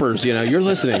some bumpers. You're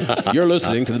listening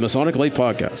to the Masonic Light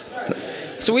Podcast.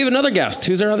 So we have another guest.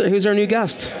 Who's our new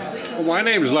guest? Well, my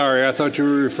name's Larry. I thought you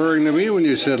were referring to me when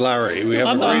you said Larry. We have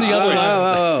I'm the other one.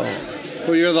 Oh.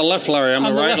 Well, you're the left Larry. I'm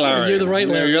the right Larry. You're the right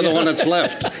Larry. You're the one that's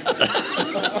left.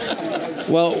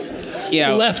 Well,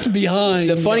 yeah. Left behind.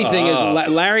 The funny thing is,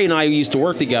 Larry and I used to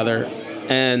work together,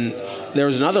 and there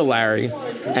was another Larry,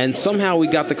 and somehow we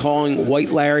got to calling White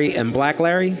Larry and Black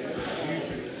Larry.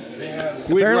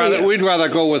 We'd rather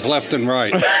go with left and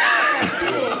right.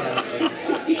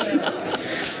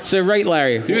 So, right,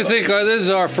 Larry. You think this is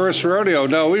our first rodeo?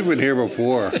 No, we've been here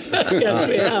before. Yes,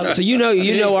 we have. So you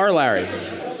know our Larry.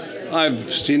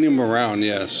 I've seen him around,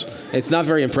 yes. It's not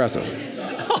very impressive.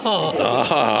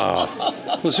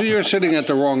 Well, so you're sitting at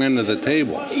the wrong end of the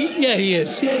table. Yeah, he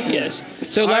is. Yeah, he is.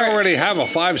 So Larry, I already have a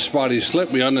 5-spot. He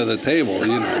slipped me under the table,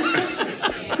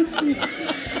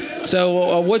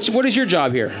 So what is your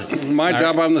job here? My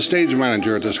job, I'm the stage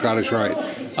manager at the Scottish Rite.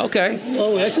 Okay.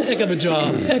 Oh, that's a heck of a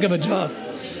job. Heck of a job.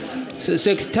 So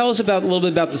tell us a little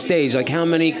bit about the stage. Like how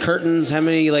many curtains? How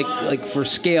many like for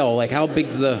scale? Like how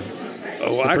big's the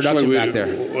production back there?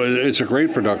 It's a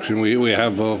great production. We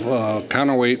have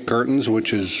counterweight curtains,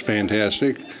 which is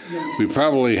fantastic. We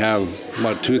probably have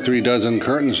about 2-3 dozen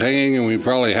curtains hanging, and we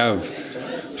probably have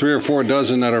 3 or 4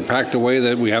 dozen that are packed away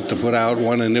that we have to put out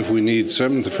one, and if we need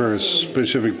 7th for a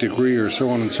specific degree or so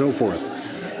on and so forth.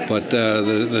 But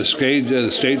the stage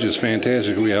is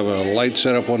fantastic. We have a light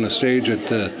set up on the stage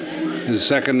is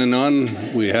second to none.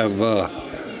 We have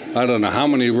I don't know how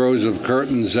many rows of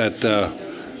curtains that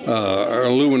are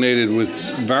illuminated with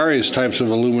various types of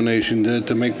illumination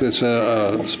to make this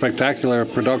a spectacular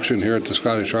production here at the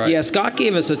Scottish Rite. Yeah, Scott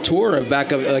gave us a tour of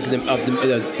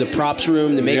the props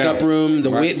room, the makeup room,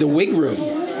 the wig room.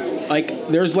 Like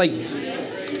there's like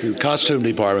the costume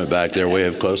department back there. We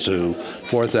have close to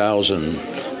 4,000.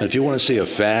 And if you want to see a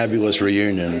fabulous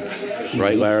reunion,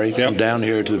 right, Larry? Yep. Come down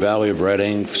here to the Valley of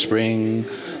Reading, spring,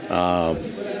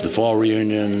 the fall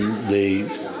reunion.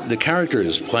 The character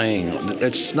is playing.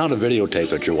 It's not a videotape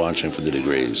that you're watching for the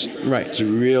degrees. Right. It's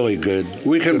really good.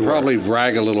 We can probably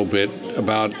brag a little bit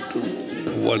about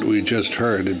what we just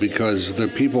heard, because the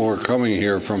people are coming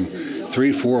here from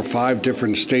 3, 4, 5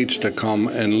 different states to come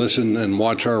and listen and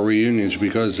watch our reunions,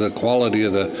 because the quality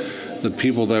of the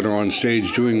people that are on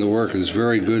stage doing the work is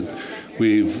very good.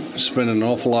 We've spent an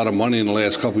awful lot of money in the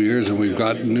last couple of years, and we've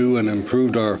got new and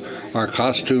improved our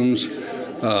costumes.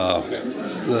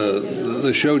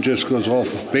 The show just goes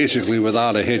off basically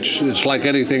without a hitch. It's like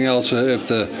anything else. If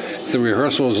the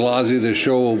rehearsal is lousy, the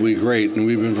show will be great. And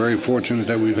we've been very fortunate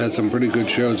that we've had some pretty good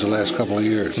shows the last couple of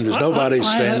years. And there's nobody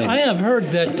standing. I have heard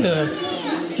that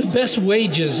the best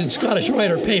wages in Scottish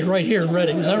Rite are paid right here in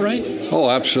Reading. Is that right?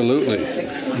 Oh, absolutely.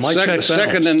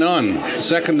 Second to none.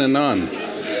 Second to none.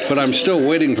 But I'm still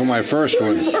waiting for my first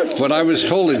one. But I was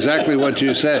told exactly what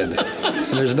you said.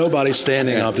 And there's nobody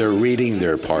standing up there reading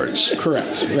their parts.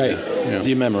 Correct. Right. Yeah.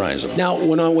 You memorize them. Now,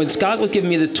 when Scott was giving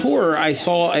me the tour, I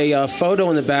saw a photo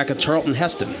in the back of Charlton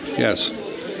Heston. Yes.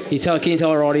 Can you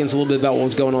tell our audience a little bit about what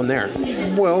was going on there?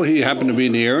 Well, he happened to be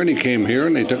in the air, and he came here,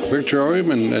 and they took a picture of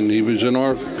him, and he was in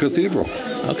our cathedral.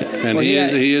 Okay. And well,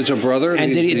 he is a brother.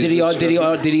 And did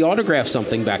he autograph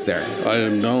something back there? I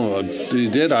don't know. He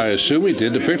did. I assume he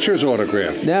did. The picture's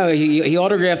autographed. No, he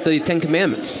autographed the Ten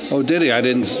Commandments. Oh, did he? I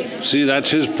didn't see. That's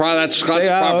Scott's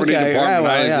property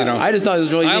department. I just thought it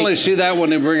was really. I only see that when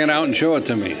they bring it out and show it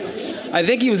to me. I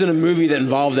think he was in a movie that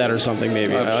involved that or something,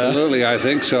 maybe. Absolutely, I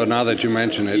think so. Now that you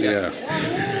mention it, yeah.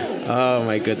 Oh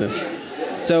my goodness.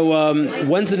 So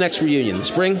when's the next reunion? The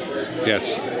spring?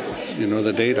 Yes. You know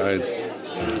the date?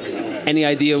 Any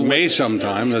idea? May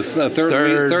sometime. The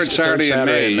third Saturday in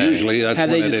May. Usually, that's have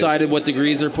when they decided what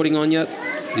degrees they're putting on yet?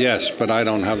 Yes, but I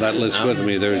don't have that list with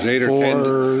me. There's 8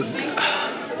 or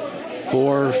 10.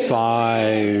 4,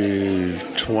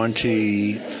 5,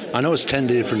 20. I know it's 10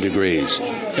 different degrees.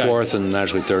 Okay. 4th and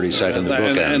actually 32nd, the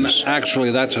bookends. And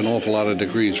actually, that's an awful lot of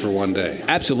degrees for one day.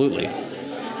 Absolutely.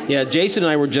 Yeah, Jason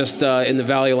and I were just in the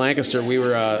Valley of Lancaster. We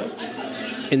were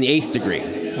in the 8th degree.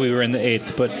 We were in the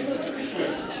 8th, but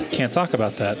can't talk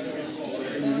about that.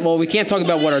 Well, we can't talk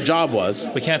about what our job was.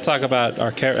 We can't talk about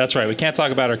our character. That's right. We can't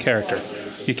talk about our character.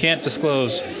 You can't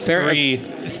disclose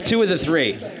 2 of the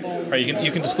 3. Right,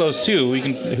 you can disclose 2.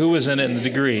 Who was in it in the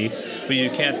degree, but you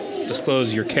can't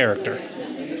disclose your character.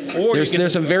 Or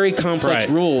there's some very complex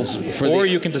rules. Or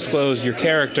you can disclose your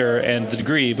character and the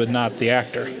degree, but not the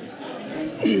actor.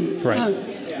 Right.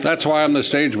 That's why I'm the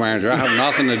stage manager. I have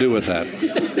nothing to do with that.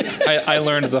 I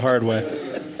learned the hard way.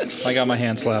 I got my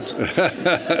hand slapped.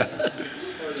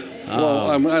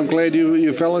 Well, I'm glad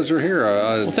you fellas are here.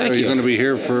 Well, thank you. Are you going to be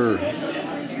here for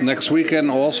next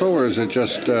weekend also, or is it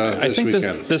just this weekend?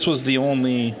 I think this was the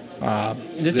only...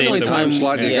 this is the only time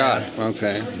slot you got.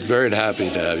 Okay. Very happy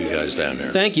to have you guys down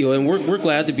there. Thank you, and we're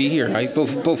glad to be here.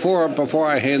 Before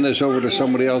I hand this over to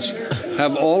somebody else,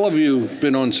 have all of you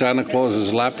been on Santa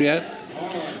Claus's lap yet?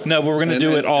 No, but we're going to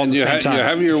do it all at the same time. You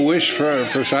have your wish for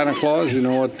Santa Claus? You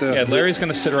know what? Yeah, Larry's going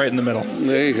to sit right in the middle.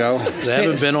 There you go. They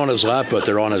haven't been on his lap, but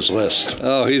they're on his list.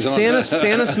 Oh, he's on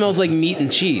Santa smells like meat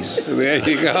and cheese. There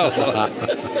you go.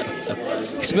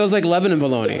 He smells like Lebanon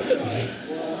bologna.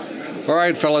 All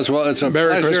right, fellas. Well, it's a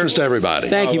Merry Christmas to everybody.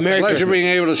 Thank you. Merry pleasure Christmas. being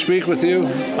able to speak with you.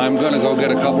 I'm going to go get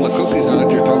a couple of cookies now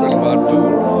that you're talking about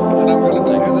food, and I'm going to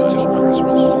go hear the tune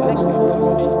Christmas. Thank you.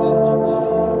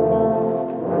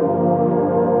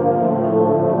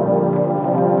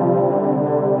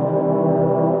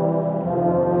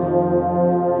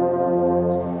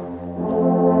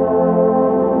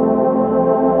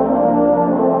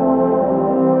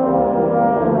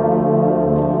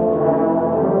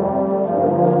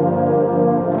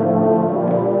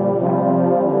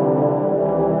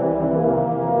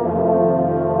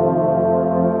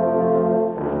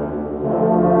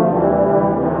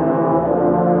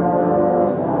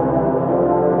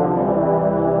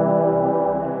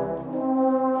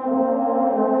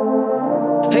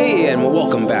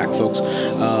 Welcome back, folks.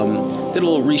 Did a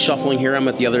little reshuffling here. I'm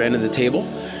at the other end of the table,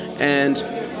 and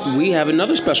we have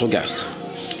another special guest.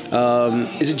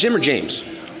 Is it Jim or James?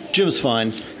 Jim's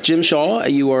fine. Jim Shaw,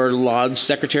 you are Lodge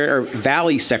Secretary, or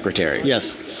Valley Secretary.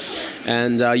 Yes.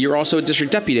 And you're also a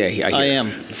district deputy, I hear. I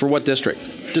am. For what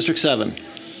district? District 7.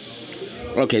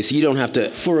 Okay, so you don't have to...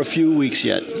 For a few weeks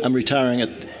yet. I'm retiring at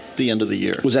the end of the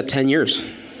year. Was that 10 years?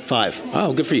 5.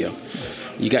 Oh, good for you.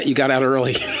 You got out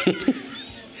early.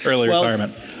 Early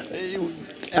retirement.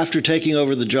 After taking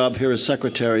over the job here as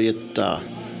secretary, it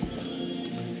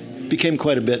became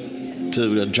quite a bit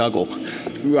to juggle.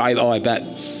 Right. Oh, I bet.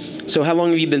 So how long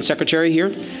have you been secretary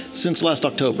here? Since last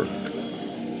October.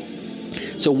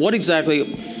 So what's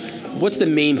the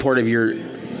main part of your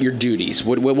duties?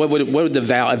 What would the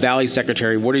Valley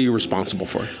Secretary, what are you responsible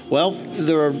for? Well,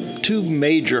 there are 2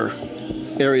 major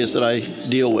areas that I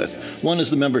deal with. One is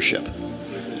the membership.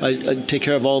 I take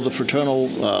care of all the fraternal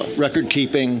record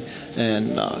keeping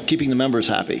and keeping the members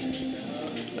happy.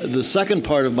 The second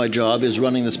part of my job is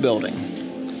running this building,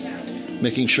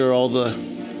 making sure all the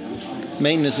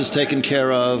maintenance is taken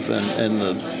care of and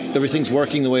everything's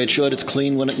working the way it should. It's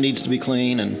clean when it needs to be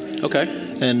clean,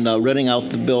 and renting out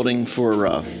the building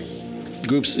for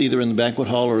groups either in the banquet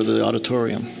hall or the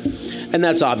auditorium. And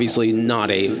that's obviously not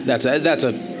that's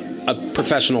a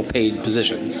professional paid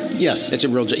position. Yes, it's a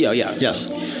real job. Yeah. Yes,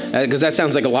 because that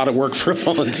sounds like a lot of work for a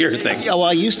volunteer thing. Yeah, well,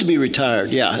 I used to be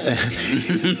retired. Yeah,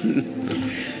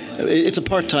 it's a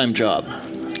part-time job.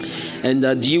 And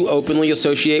do you openly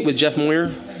associate with Jeff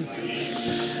Moyer?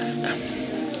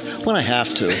 When I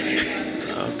have to.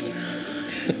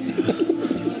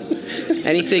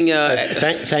 Anything?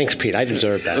 Thanks, Pete. I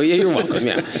deserve that. Oh, yeah, you're welcome.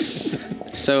 Yeah.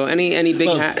 So any big?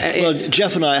 Well,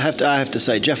 Jeff and I have to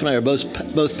say, Jeff and I are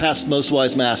both past Most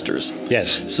Wise Masters.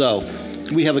 Yes. So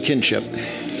we have a kinship.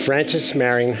 Francis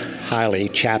Marion Hiley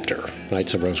Chapter,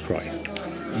 Knights of Rose-Croix.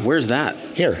 Where's that?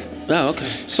 Here. Oh, okay.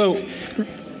 So,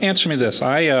 answer me this: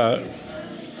 I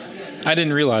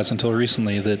didn't realize until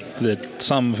recently that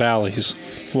some valleys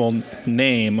will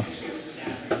name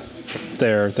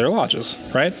their lodges,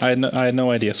 right? I had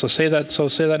no idea. So say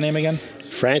that name again.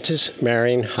 Francis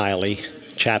Marion Hiley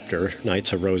Chapter,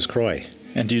 Knights of Rose-Croix.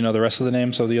 And do you know the rest of the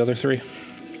names of the other three?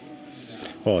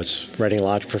 Well, it's Reading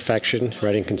Lodge Perfection,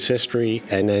 Reading Consistory,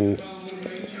 and then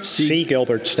C.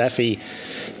 Gilbert Steffi,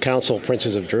 Council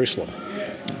Princes of Jerusalem.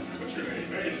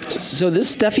 So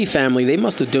this Steffi family, they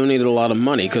must have donated a lot of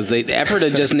money because Effort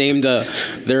had just named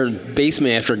their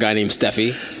basement after a guy named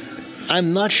Steffi.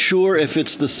 I'm not sure if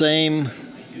it's the same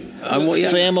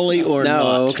family or not.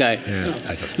 No, okay.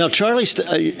 Yeah. Now, Charlie,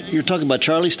 you're talking about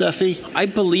Charlie Steffi? I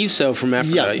believe so, from Effort.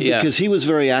 Yeah, because he was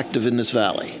very active in this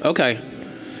valley. Okay.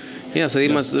 Yeah, so they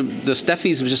must. The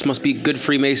Steffis just must be good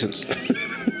Freemasons,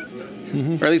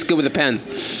 or at least good with a pen.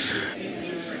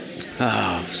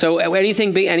 So, any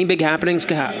big happenings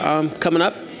coming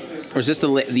up, or is this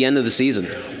the end of the season?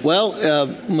 Well,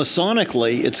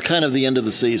 Masonically, it's kind of the end of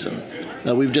the season.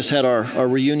 We've just had our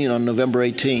reunion on November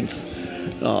 18th,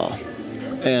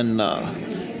 and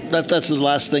that's the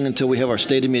last thing until we have our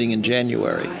stated meeting in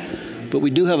January. But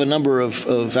we do have a number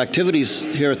of activities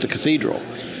here at the cathedral.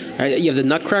 You have the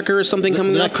Nutcracker or something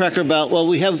coming up? Nutcracker well,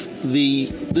 we have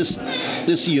this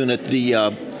unit, the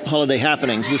holiday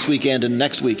happenings this weekend and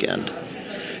next weekend.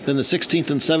 Then the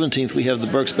 16th and 17th, we have the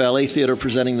Berks Ballet Theater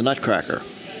presenting the Nutcracker.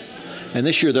 And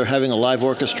this year they're having a live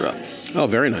orchestra. Oh,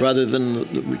 very nice. Rather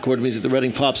than the recorded music, the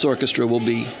Reading Pops Orchestra will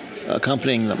be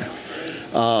accompanying them.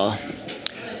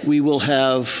 We will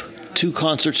have 2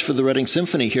 concerts for the Reading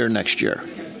Symphony here next year,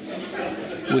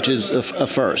 which is a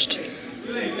first.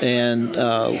 And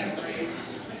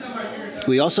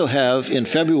we also have, in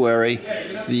February,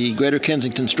 the Greater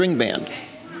Kensington String Band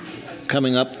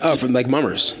coming up. Oh, from like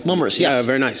Mummers. Mummers, yes. Yeah,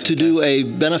 very nice. To do a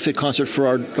benefit concert for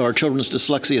our Children's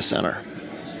Dyslexia Center.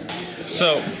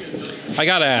 So, I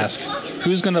got to ask,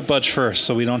 who's going to budge first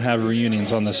so we don't have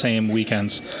reunions on the same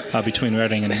weekends between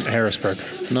Reading and Harrisburg?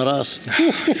 Not us.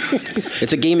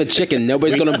 It's a game of chicken.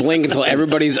 Nobody's going to blink until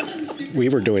everybody's... We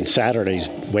were doing Saturdays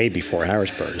way before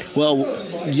Harrisburg. Well,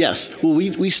 yes. Well,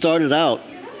 we started out,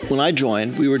 when I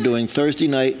joined, we were doing Thursday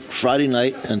night, Friday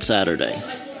night, and Saturday.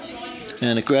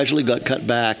 And it gradually got cut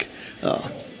back.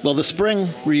 Well, the spring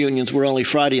reunions were only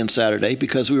Friday and Saturday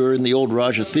because we were in the old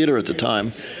Raja Theater at the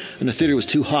time, and the theater was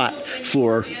too hot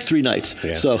for 3 nights.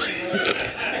 Yeah. So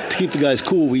to keep the guys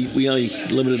cool, we only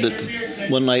limited it to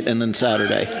one night and then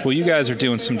Saturday. Well, you guys are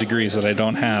doing some degrees that I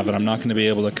don't have, and I'm not going to be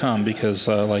able to come because,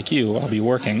 like you, I'll be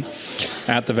working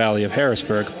at the Valley of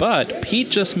Harrisburg. But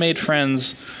Pete just made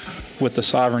friends with the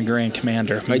Sovereign Grand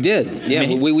Commander. I did. Yeah,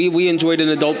 we enjoyed an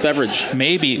adult beverage.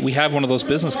 Maybe we have one of those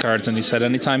business cards, and he said,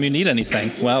 anytime you need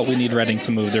anything. Well, we need Reading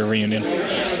to move their reunion.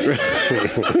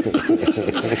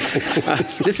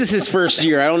 This is his first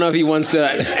year. I don't know if he wants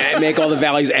to make all the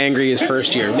valleys angry his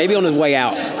first year. Maybe on his way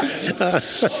out.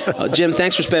 Jim,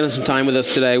 thanks for spending some time with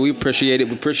us today. We appreciate it.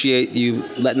 We appreciate you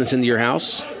letting us into your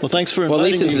house. Well, thanks for inviting me. Well,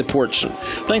 at least into the porch.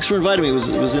 Thanks for inviting me. It was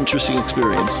an interesting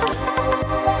experience.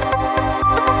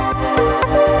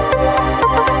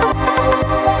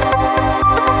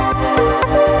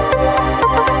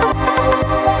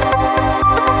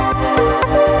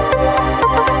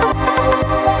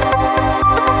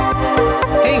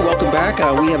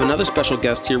 We have another special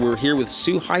guest here. We're here with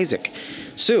Sue Heisek.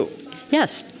 Sue,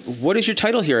 Yes. What is your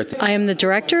title here? I am the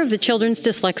director of the Children's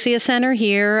Dyslexia Center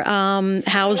here,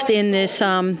 housed in this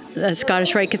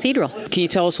Scottish Rite Cathedral. Can you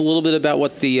tell us a little bit about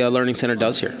what the Learning Center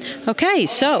does here? Okay,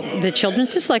 so the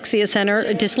Children's Dyslexia Center,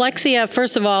 dyslexia,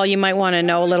 first of all, you might want to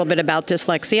know a little bit about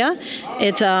dyslexia.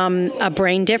 It's a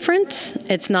brain difference.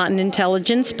 It's not an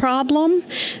intelligence problem.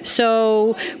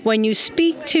 So when you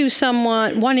speak to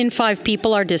someone, 1 in 5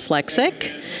 people are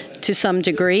dyslexic. To some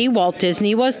degree. Walt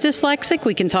Disney was dyslexic.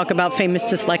 We can talk about famous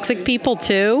dyslexic people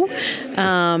too.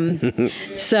 1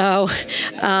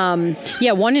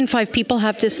 in 5 people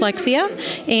have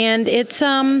dyslexia, and it's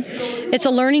a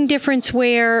learning difference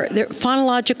where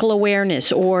phonological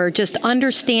awareness or just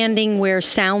understanding where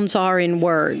sounds are in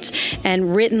words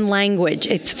and written language.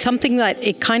 It's something that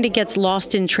it kind of gets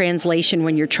lost in translation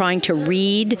when you're trying to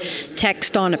read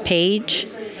text on a page.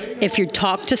 If you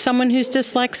talk to someone who's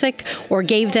dyslexic or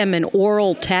gave them an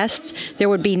oral test, there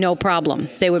would be no problem.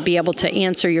 They would be able to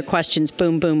answer your questions,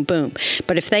 boom, boom, boom.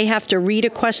 But if they have to read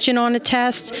a question on a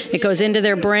test, it goes into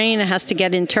their brain, it has to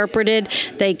get interpreted,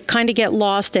 they kind of get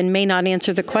lost and may not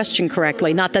answer the question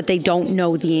correctly. Not that they don't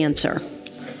know the answer.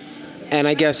 And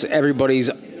I guess everybody's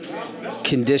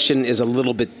condition is a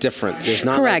little bit different. There's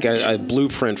not Correct. like a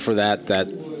blueprint for that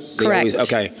Correct.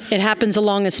 Okay. It happens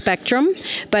along a spectrum,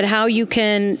 but how you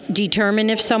can determine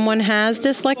if someone has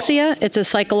dyslexia, it's a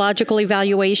psychological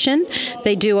evaluation.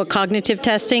 They do a cognitive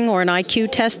testing or an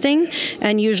IQ testing,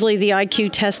 and usually the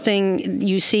IQ testing,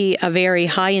 you see a very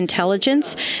high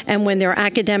intelligence, and when their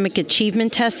academic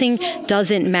achievement testing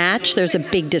doesn't match, there's a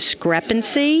big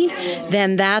discrepancy,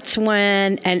 then that's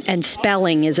when, and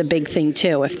spelling is a big thing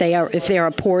too. If they're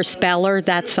a poor speller,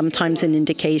 that's sometimes an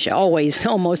indication,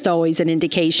 almost always an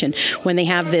indication. When they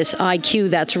have this IQ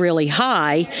that's really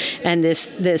high and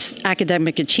this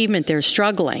academic achievement, they're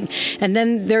struggling. And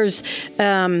then there's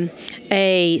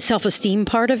a self-esteem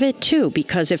part of it too,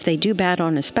 because if they do bad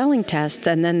on a spelling test,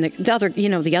 and then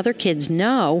the other kids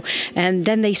know, and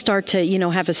then they start to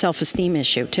have a self-esteem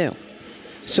issue too.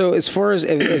 So as far as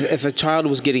if a child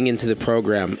was getting into the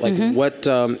program, like what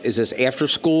is this after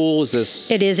school? Is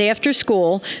this? It is after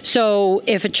school. So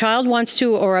if a child wants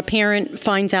to, or a parent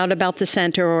finds out about the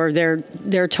center, or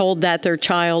they're told that their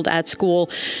child at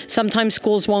school, sometimes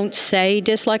schools won't say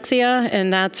dyslexia,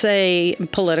 and that's a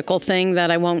political thing that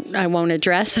I won't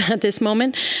address at this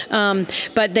moment.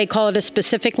 But they call it a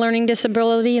specific learning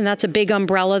disability, and that's a big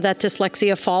umbrella that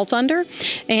dyslexia falls under.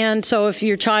 And so if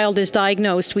your child is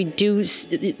diagnosed, we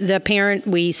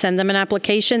send them an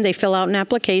application. They fill out an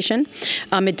application.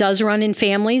 It does run in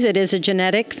families. It is a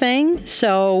genetic thing.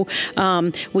 So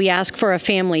we ask for a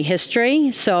family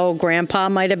history. So grandpa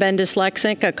might have been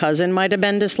dyslexic. A cousin might have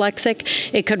been dyslexic.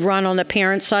 It could run on the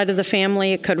parent's side of the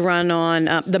family. It could run on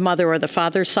the mother or the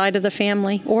father's side of the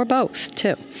family, or both,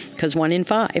 too, because 1 in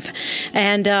 5.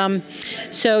 And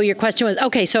so your question was,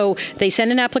 okay, so they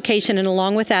send an application, and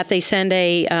along with that, they send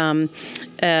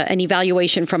an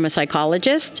evaluation from a psychologist,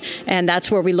 and that's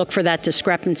where we look for that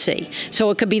discrepancy. So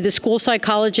it could be the school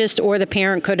psychologist, or the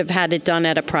parent could have had it done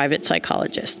at a private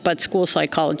psychologist, but school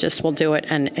psychologists will do it,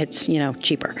 and it's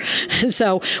cheaper.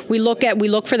 So we look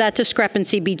for that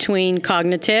discrepancy between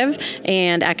cognitive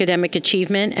and academic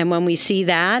achievement, and when we see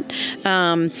that,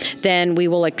 then we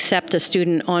will accept a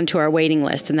student onto our waiting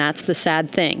list, and that's the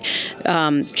sad thing.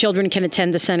 Children can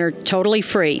attend the center totally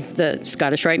free. The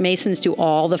Scottish Rite Masons do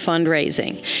all the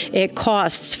fundraising. It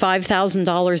costs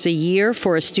 $5,000 a year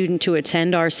for a student to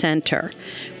attend our center.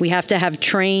 We have to have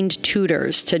trained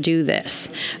tutors to do this.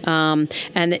 And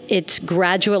it's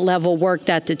graduate level work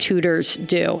that the tutors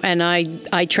do. And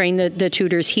I train the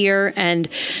tutors here. And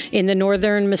in the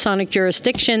Northern Masonic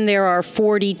jurisdiction, there are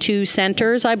 42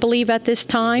 centers, I believe, at this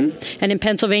time. And in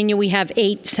Pennsylvania, we have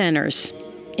 8 centers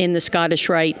in the Scottish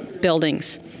Rite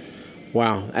buildings.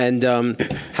 Wow. And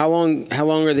how long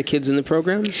are the kids in the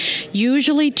program?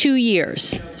 Usually 2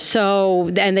 years.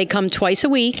 And they come twice a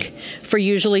week for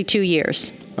usually 2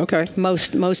 years. Okay.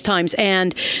 Most times.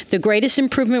 And the greatest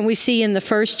improvement we see in the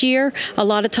first year, a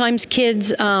lot of times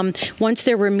kids, once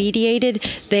they're remediated,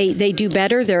 they do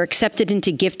better. They're accepted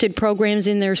into gifted programs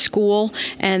in their school,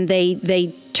 and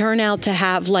they turn out to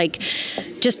have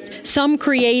just some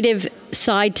creative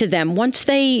side to them. Once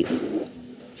they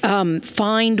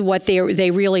find what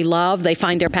they really love, they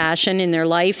find their passion in their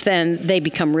life, then they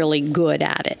become really good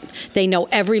at it. They know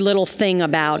every little thing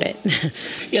about it.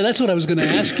 Yeah, that's what I was going to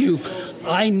ask you.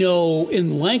 I know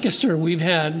in Lancaster we've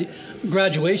had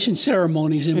graduation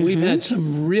ceremonies, and we've had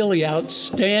some really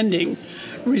outstanding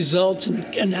results,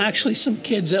 and actually some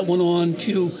kids that went on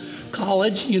to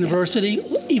college, university,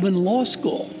 even law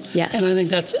school. Yes. And I think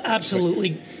that's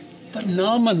absolutely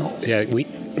phenomenal. Yeah,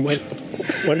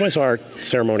 When was our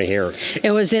ceremony here?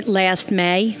 It was last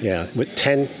May. Yeah, with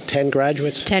 10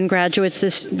 graduates? 10 graduates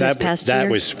this past year.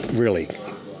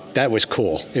 That was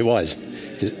cool. It was.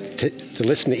 To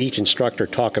listen to each instructor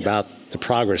talk about the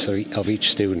progress of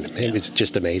each student, it was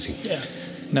just amazing. Yeah.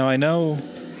 Now, I know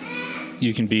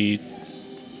you can be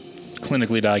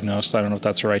clinically diagnosed. I don't know if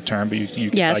that's the right term, but you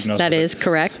can yes, diagnose that with is it.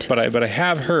 correct. But I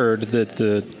have heard that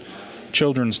the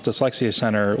Children's Dyslexia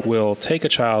Center will take a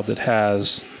child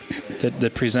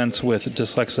that presents with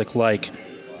dyslexic-like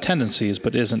tendencies,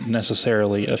 but isn't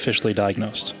necessarily officially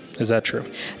diagnosed. Is that true?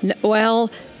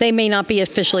 Well, they may not be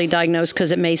officially diagnosed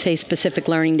because it may say specific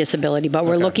learning disability, but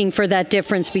we're looking for that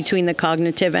difference between the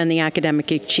cognitive and the academic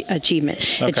achievement.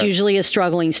 Okay. It's usually a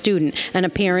struggling student, and a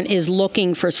parent is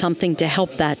looking for something to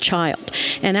help that child.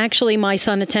 And actually, my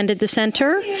son attended the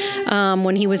center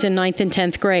when he was in 9th and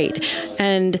 10th grade.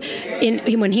 And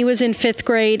when he was in 5th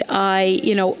grade,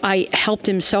 I helped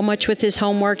him so much with his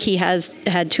homework. He has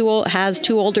two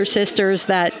older sisters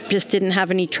that just didn't have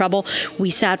any trouble.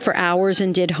 We sat for hours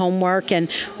and did homework,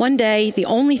 and one day the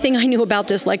only thing I knew about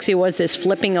dyslexia was this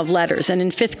flipping of letters, and in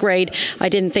 5th grade I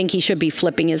didn't think he should be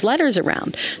flipping his letters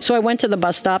around. So I went to the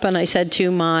bus stop and I said to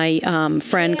my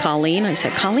friend Colleen, I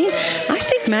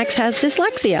think Max has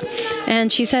dyslexia.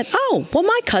 And she said, oh, well,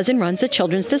 my cousin runs the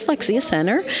Children's Dyslexia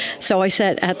Center. So I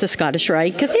said, at the Scottish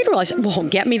Rite Cathedral, I said, well,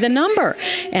 get me the number.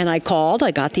 And I called,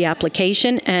 I got the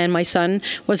application, and my son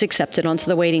was accepted onto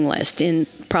the waiting list in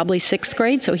probably 6th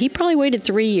grade. So he probably waited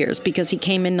 3 years because he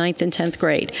came in 9th and 10th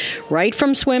grade. Right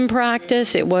from swim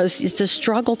practice, it's a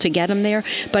struggle to get him there,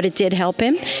 but it did help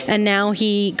him. And now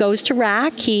he goes to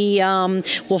RAC. He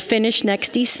will finish next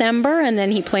December, and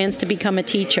then he plans to become a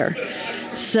teacher.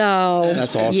 So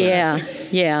that's awesome.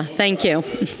 Yeah. Thank you.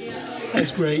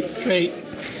 That's great.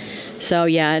 So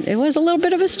yeah, it was a little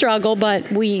bit of a struggle,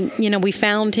 but we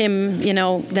found him,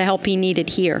 the help he needed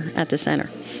here at the center.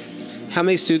 How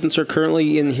many students are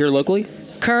currently in here locally?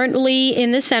 Currently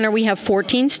in the center, we have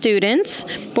 14 students,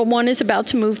 but one is about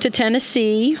to move to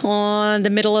Tennessee on the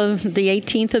middle of the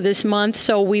 18th of this month,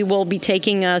 so we will be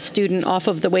taking a student off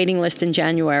of the waiting list in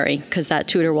January because that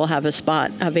tutor will have a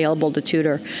spot available to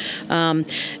tutor.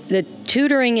 The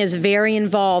tutoring is very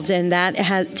involved, and that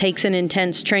takes an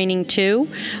intense training too.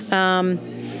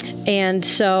 And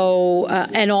so,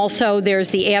 and also there's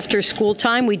the after school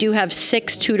time. We do have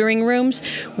 6 tutoring rooms.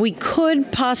 We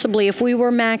could possibly, if we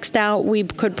were maxed out, we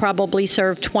could probably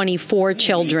serve 24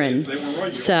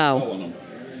 children. So.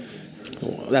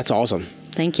 That's awesome.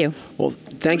 Thank you. Well,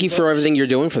 thank you for everything you're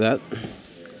doing for that.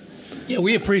 Yeah,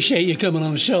 we appreciate you coming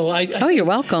on the show. You're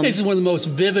welcome. This is one of the most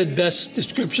vivid, best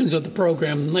descriptions of the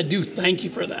program, and I do thank you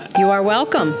for that. You are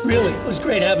welcome. Really, it was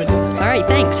great having you. All right,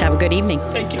 thanks. Have a good evening.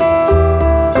 Thank you.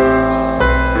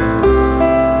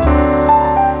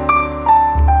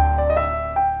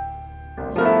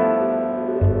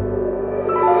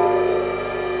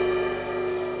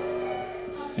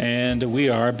 And we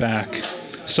are back.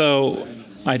 So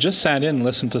I just sat in and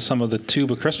listened to some of the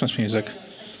tuba Christmas music.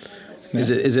 Yeah.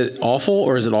 Is it awful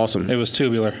or is it awesome? It was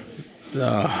tubular.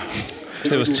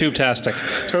 It was tube-tastic.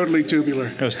 Totally tubular.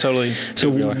 It was totally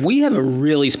tubular. So we have a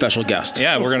really special guest.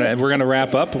 Yeah, we're gonna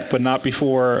wrap up, but not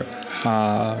before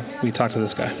we talk to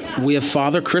this guy. We have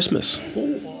Father Christmas.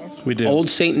 We do. Old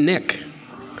Saint Nick.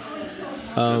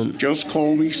 Just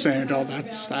call me Santa.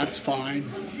 That's fine.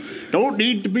 Don't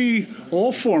need to be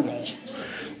all formal.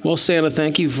 Well, Santa,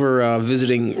 thank you for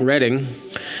visiting Reading.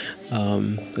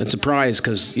 It's a surprise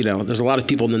because, there's a lot of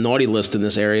people in the naughty list in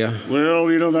this area.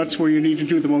 Well, that's where you need to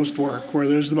do the most work, where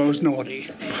there's the most naughty.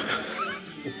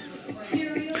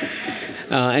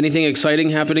 Anything exciting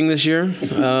happening this year?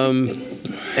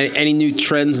 Any new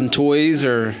trends and toys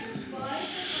or?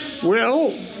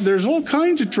 Well, there's all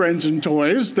kinds of trends and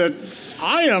toys that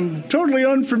I am totally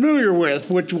unfamiliar with,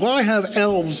 which I have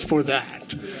elves for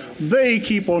that. They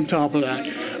keep on top of that.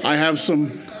 I have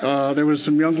some. There was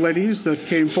some young ladies that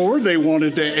came forward. They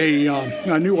wanted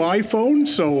a new iPhone,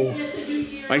 so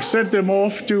I sent them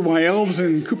off to my elves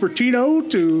in Cupertino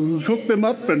to hook them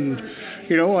up. And,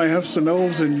 I have some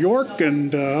elves in York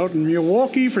and out in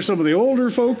Milwaukee for some of the older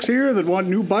folks here that want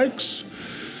new bikes.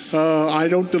 I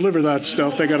don't deliver that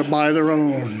stuff. They got to buy their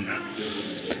own.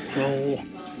 So,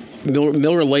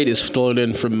 Miller Lite is flown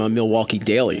in from Milwaukee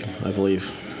daily, I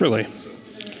believe. Really?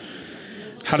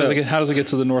 How does it get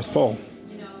to the North Pole?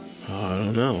 I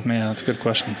don't know. Yeah, that's a good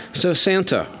question. So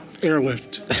Santa.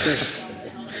 Airlift.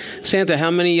 Santa,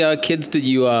 how many kids did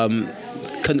you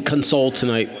console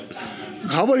tonight?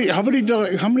 How many?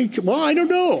 Well, I don't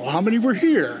know. How many were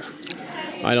here?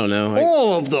 I don't know.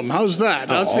 All of them. How's that?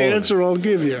 That's the answer I'll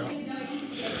give you.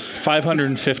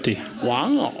 550.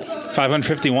 Wow.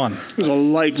 551. It was a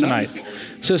light tonight.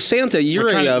 So Santa,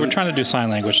 we're trying to do sign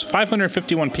language.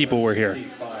 551 people were here.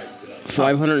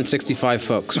 565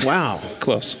 folks. Wow.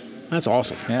 Close. That's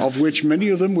awesome. Of which many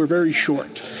of them were very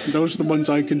short. Those are the ones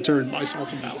I concern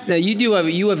myself about. Now you have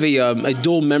a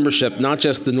dual membership, not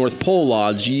just the North Pole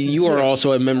Lodge. You are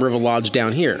also a member of a lodge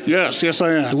down here. Yes,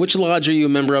 I am. Which lodge are you a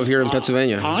member of here in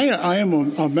Pennsylvania? I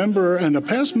am a member and a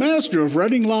past master of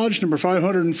Reading Lodge number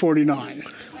 549.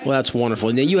 Well, that's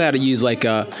wonderful. Now you had to use like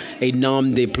a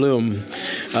nom de plume.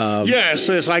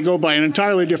 Yes, I go by an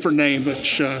entirely different name, but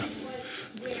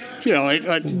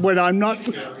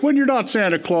when you're not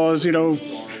Santa Claus,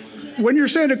 when you're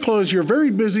Santa Claus, you're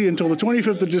very busy until the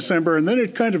 25th of December, and then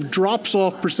it kind of drops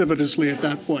off precipitously at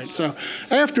that point. So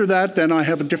after that, then I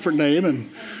have a different name, and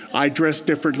I dress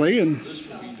differently, and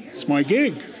it's my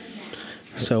gig.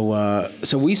 So I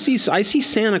see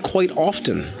Santa quite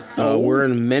often. We're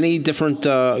in many different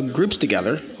groups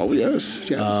together. Oh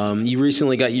yes. You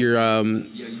recently got your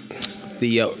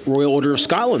the Royal Order of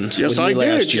Scotland. Yes, I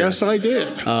did. Yes, I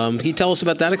did. Can you tell us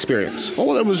about that experience?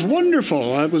 Oh, that was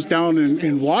wonderful. I was down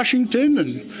in Washington,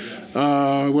 and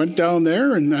I went down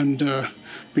there and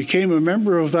became a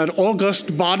member of that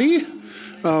august body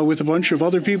with a bunch of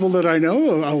other people that I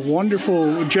know. A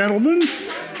wonderful gentleman,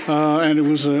 and it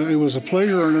was a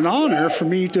pleasure and an honor for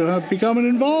me to have become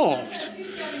involved.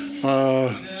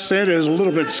 Santa is a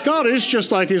little bit Scottish,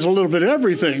 just like he's a little bit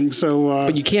everything. So,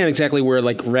 but you can't exactly wear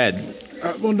like red.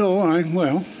 I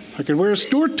could wear a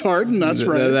Stuart tartan. That's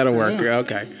right. That'll work. Yeah.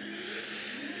 Okay.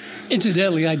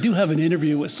 Incidentally, I do have an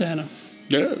interview with Santa.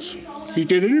 Yes, he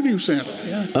did interview Santa.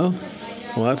 Yeah. Oh,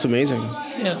 well, that's amazing.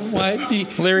 Yeah.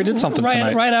 Larry did something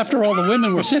tonight. Right after all the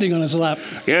women were sitting on his lap.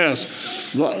 Yes,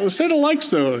 Santa likes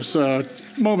those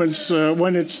moments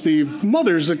when it's the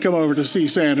mothers that come over to see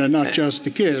Santa, not just the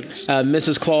kids.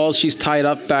 Mrs. Claus, she's tied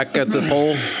up back at the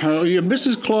pole.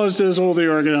 Mrs. Claus does all the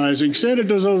organizing. Santa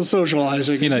does all the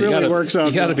socializing. It really works out.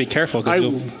 You got to be careful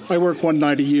because I work one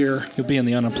night a year. You'll be in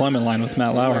the unemployment line with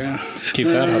Matt Lauer. Yeah. Keep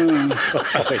that up.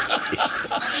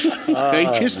 They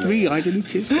kissed me. I didn't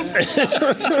kiss them.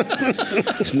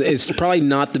 It's probably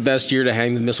not the best year to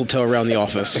hang the mistletoe around the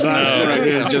office. That's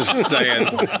correct. Just saying.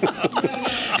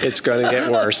 It's going to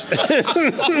get worse.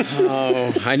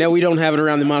 I know we don't have it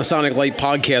around the Masonic Light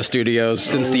podcast studios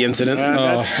since the incident.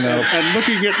 And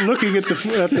looking at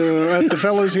the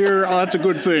fellas here, that's a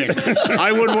good thing.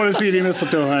 I wouldn't want to see any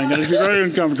mistletoe hanging. It'd be very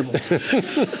uncomfortable.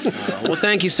 Well,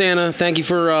 thank you, Santa. Thank you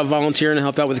for volunteering to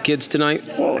help out with the kids tonight.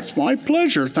 Well, it's my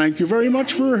pleasure. Thank you very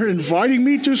much for inviting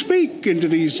me to speak into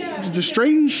the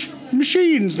strange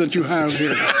machines that you have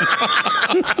here.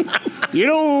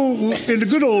 In the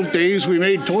good old days, we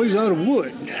made toys out of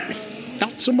wood.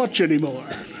 Not so much anymore.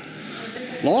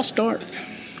 Lost art.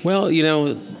 Well,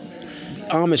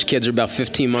 Amish kids are about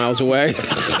 15 miles away.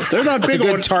 They're not That's big a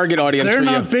good target audience for you.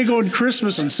 They're not big on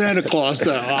Christmas and Santa Claus,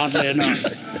 though, oddly enough.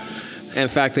 In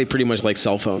fact, they pretty much like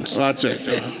cell phones. That's it.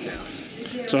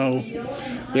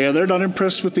 They're not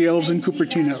impressed with the elves in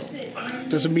Cupertino.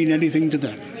 Doesn't mean anything to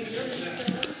them.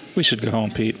 We should go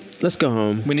home, Pete. Let's go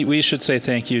home. We should say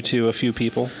thank you to a few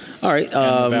people. All right. In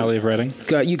the Valley of Reading.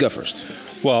 You go first.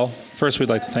 Well, first we'd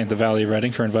like to thank the Valley of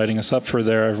Reading for inviting us up for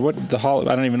their I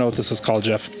don't even know what this is called,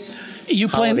 Jeff. Are you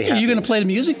going to play the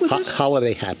music with us?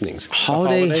 Holiday happenings.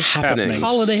 Holiday happenings.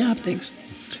 Holiday happenings.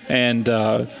 And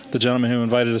the gentleman who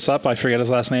invited us up, I forget his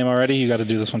last name already. You got to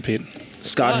do this one, Pete.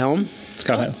 Scott Helm.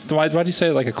 Scott. Why do you say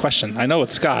it like a question? I know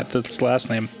it's Scott. That's the last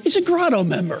name. He's a Grotto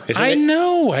member. Isn't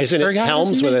it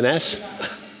Helms with an S?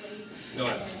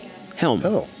 Helm.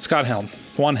 Oh. Scott Helm.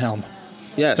 One Helm.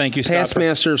 Yes. Thank you, Scott. Past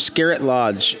master of Scarrett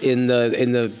Lodge in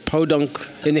the Podunk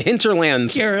in the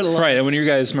hinterlands. Scarrett Lodge. Right, and when you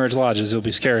guys merge lodges, it'll be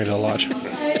Scarrettville Lodge.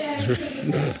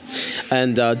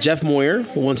 And Jeff Moyer,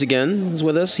 once again, is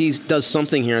with us. He does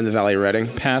something here in the Valley of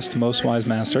Reading. Past Most Wise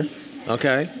Master.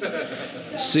 Okay.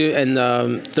 And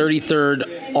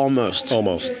 33rd almost.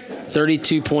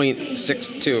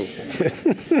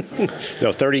 32.62.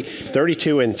 No,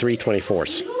 32 and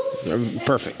 3/24.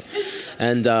 Perfect.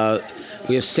 And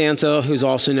we have Santa, who's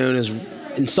also known as,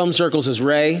 in some circles, as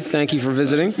Ray. Thank you for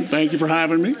visiting. Thank you for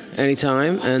having me.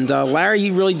 Anytime. And Larry,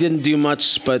 you really didn't do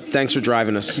much, but thanks for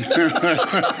driving us.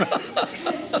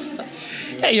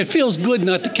 Hey, it feels good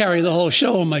not to carry the whole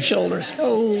show on my shoulders.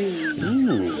 Oh.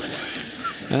 Ooh.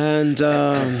 And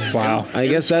wow, I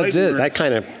guess that's it. That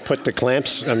kind of put the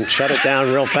clamps and shut it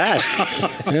down real fast.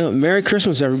 Merry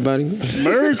Christmas, everybody.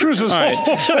 Merry Christmas. All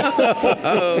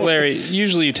right. Larry,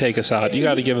 usually you take us out. You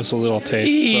got to give us a little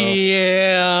taste. So.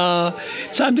 Yeah.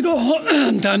 It's time to go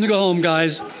home. Time to go home,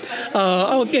 guys.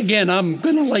 Again, I'm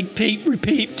going to, like Pete,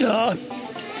 repeat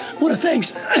want to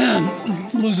thanks. I'm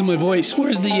losing my voice.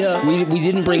 Where's the? We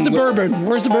didn't bring the bourbon.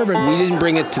 Where's the bourbon? We didn't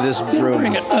bring it to this Didn't room.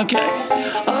 bring it. Okay.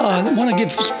 I want to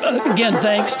give again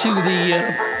thanks to the.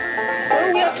 Where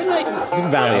are we at tonight?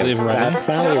 Valley of Reading.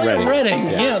 Valley of Reading. Reading.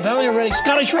 Yeah, Valley of Reading.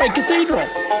 Scottish Rite Cathedral,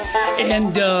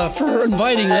 and for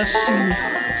inviting us. And,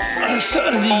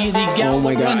 the gal Oh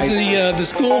my that God, runs the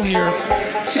school here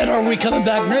said, "Are we coming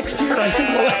back next year?" I said,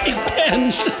 "Well, it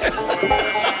depends."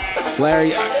 Larry,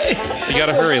 you got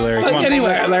to hurry, Larry. Come on.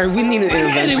 Anyway, Larry, we need an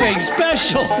intervention. Anyway,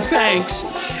 special thanks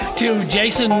to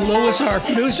Jason Lewis, our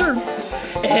producer,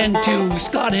 and to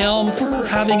Scott Helm for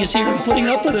having us here and putting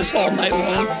up with us all night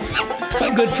long. My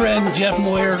good friend Jeff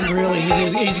Moyer, really,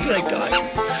 he's a great guy.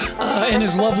 And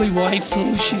his lovely wife,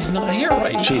 who she's not here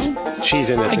right now. She's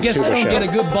in the I guess tuba I don't show. get a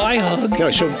goodbye hug. No,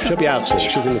 she'll be out soon.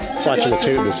 She's watching the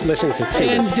tubas, listening to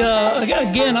tubas. And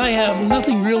again, I have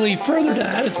nothing really further to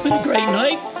add. It's been a great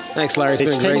night. Thanks, Larry.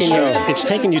 It's been a great show. It's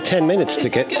taken you 10 minutes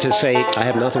to say I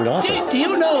have nothing to offer. Do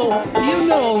you know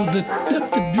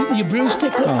the Bruce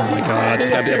tip? Oh my God!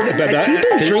 Has he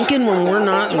been drinking when we're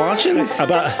not watching?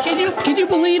 Can you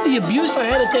believe the abuse I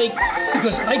had to take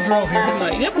because I drove here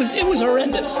tonight? It was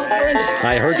horrendous.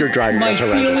 I heard your driving was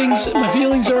horrendous. My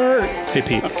feelings are hurt. Hey,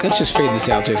 Pete. Let's just fade this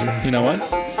out, Jason. You know what?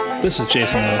 This is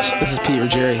Jason Lewis. This is Peter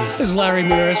Jerry. This is Larry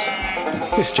Maris.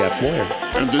 This is Jeff Moyer.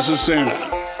 And this is Santa.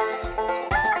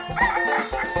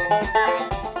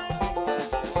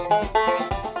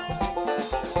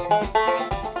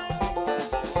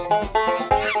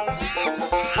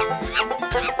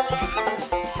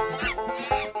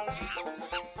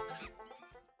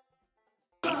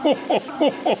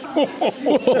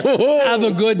 Have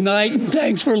a good night.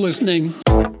 Thanks for listening.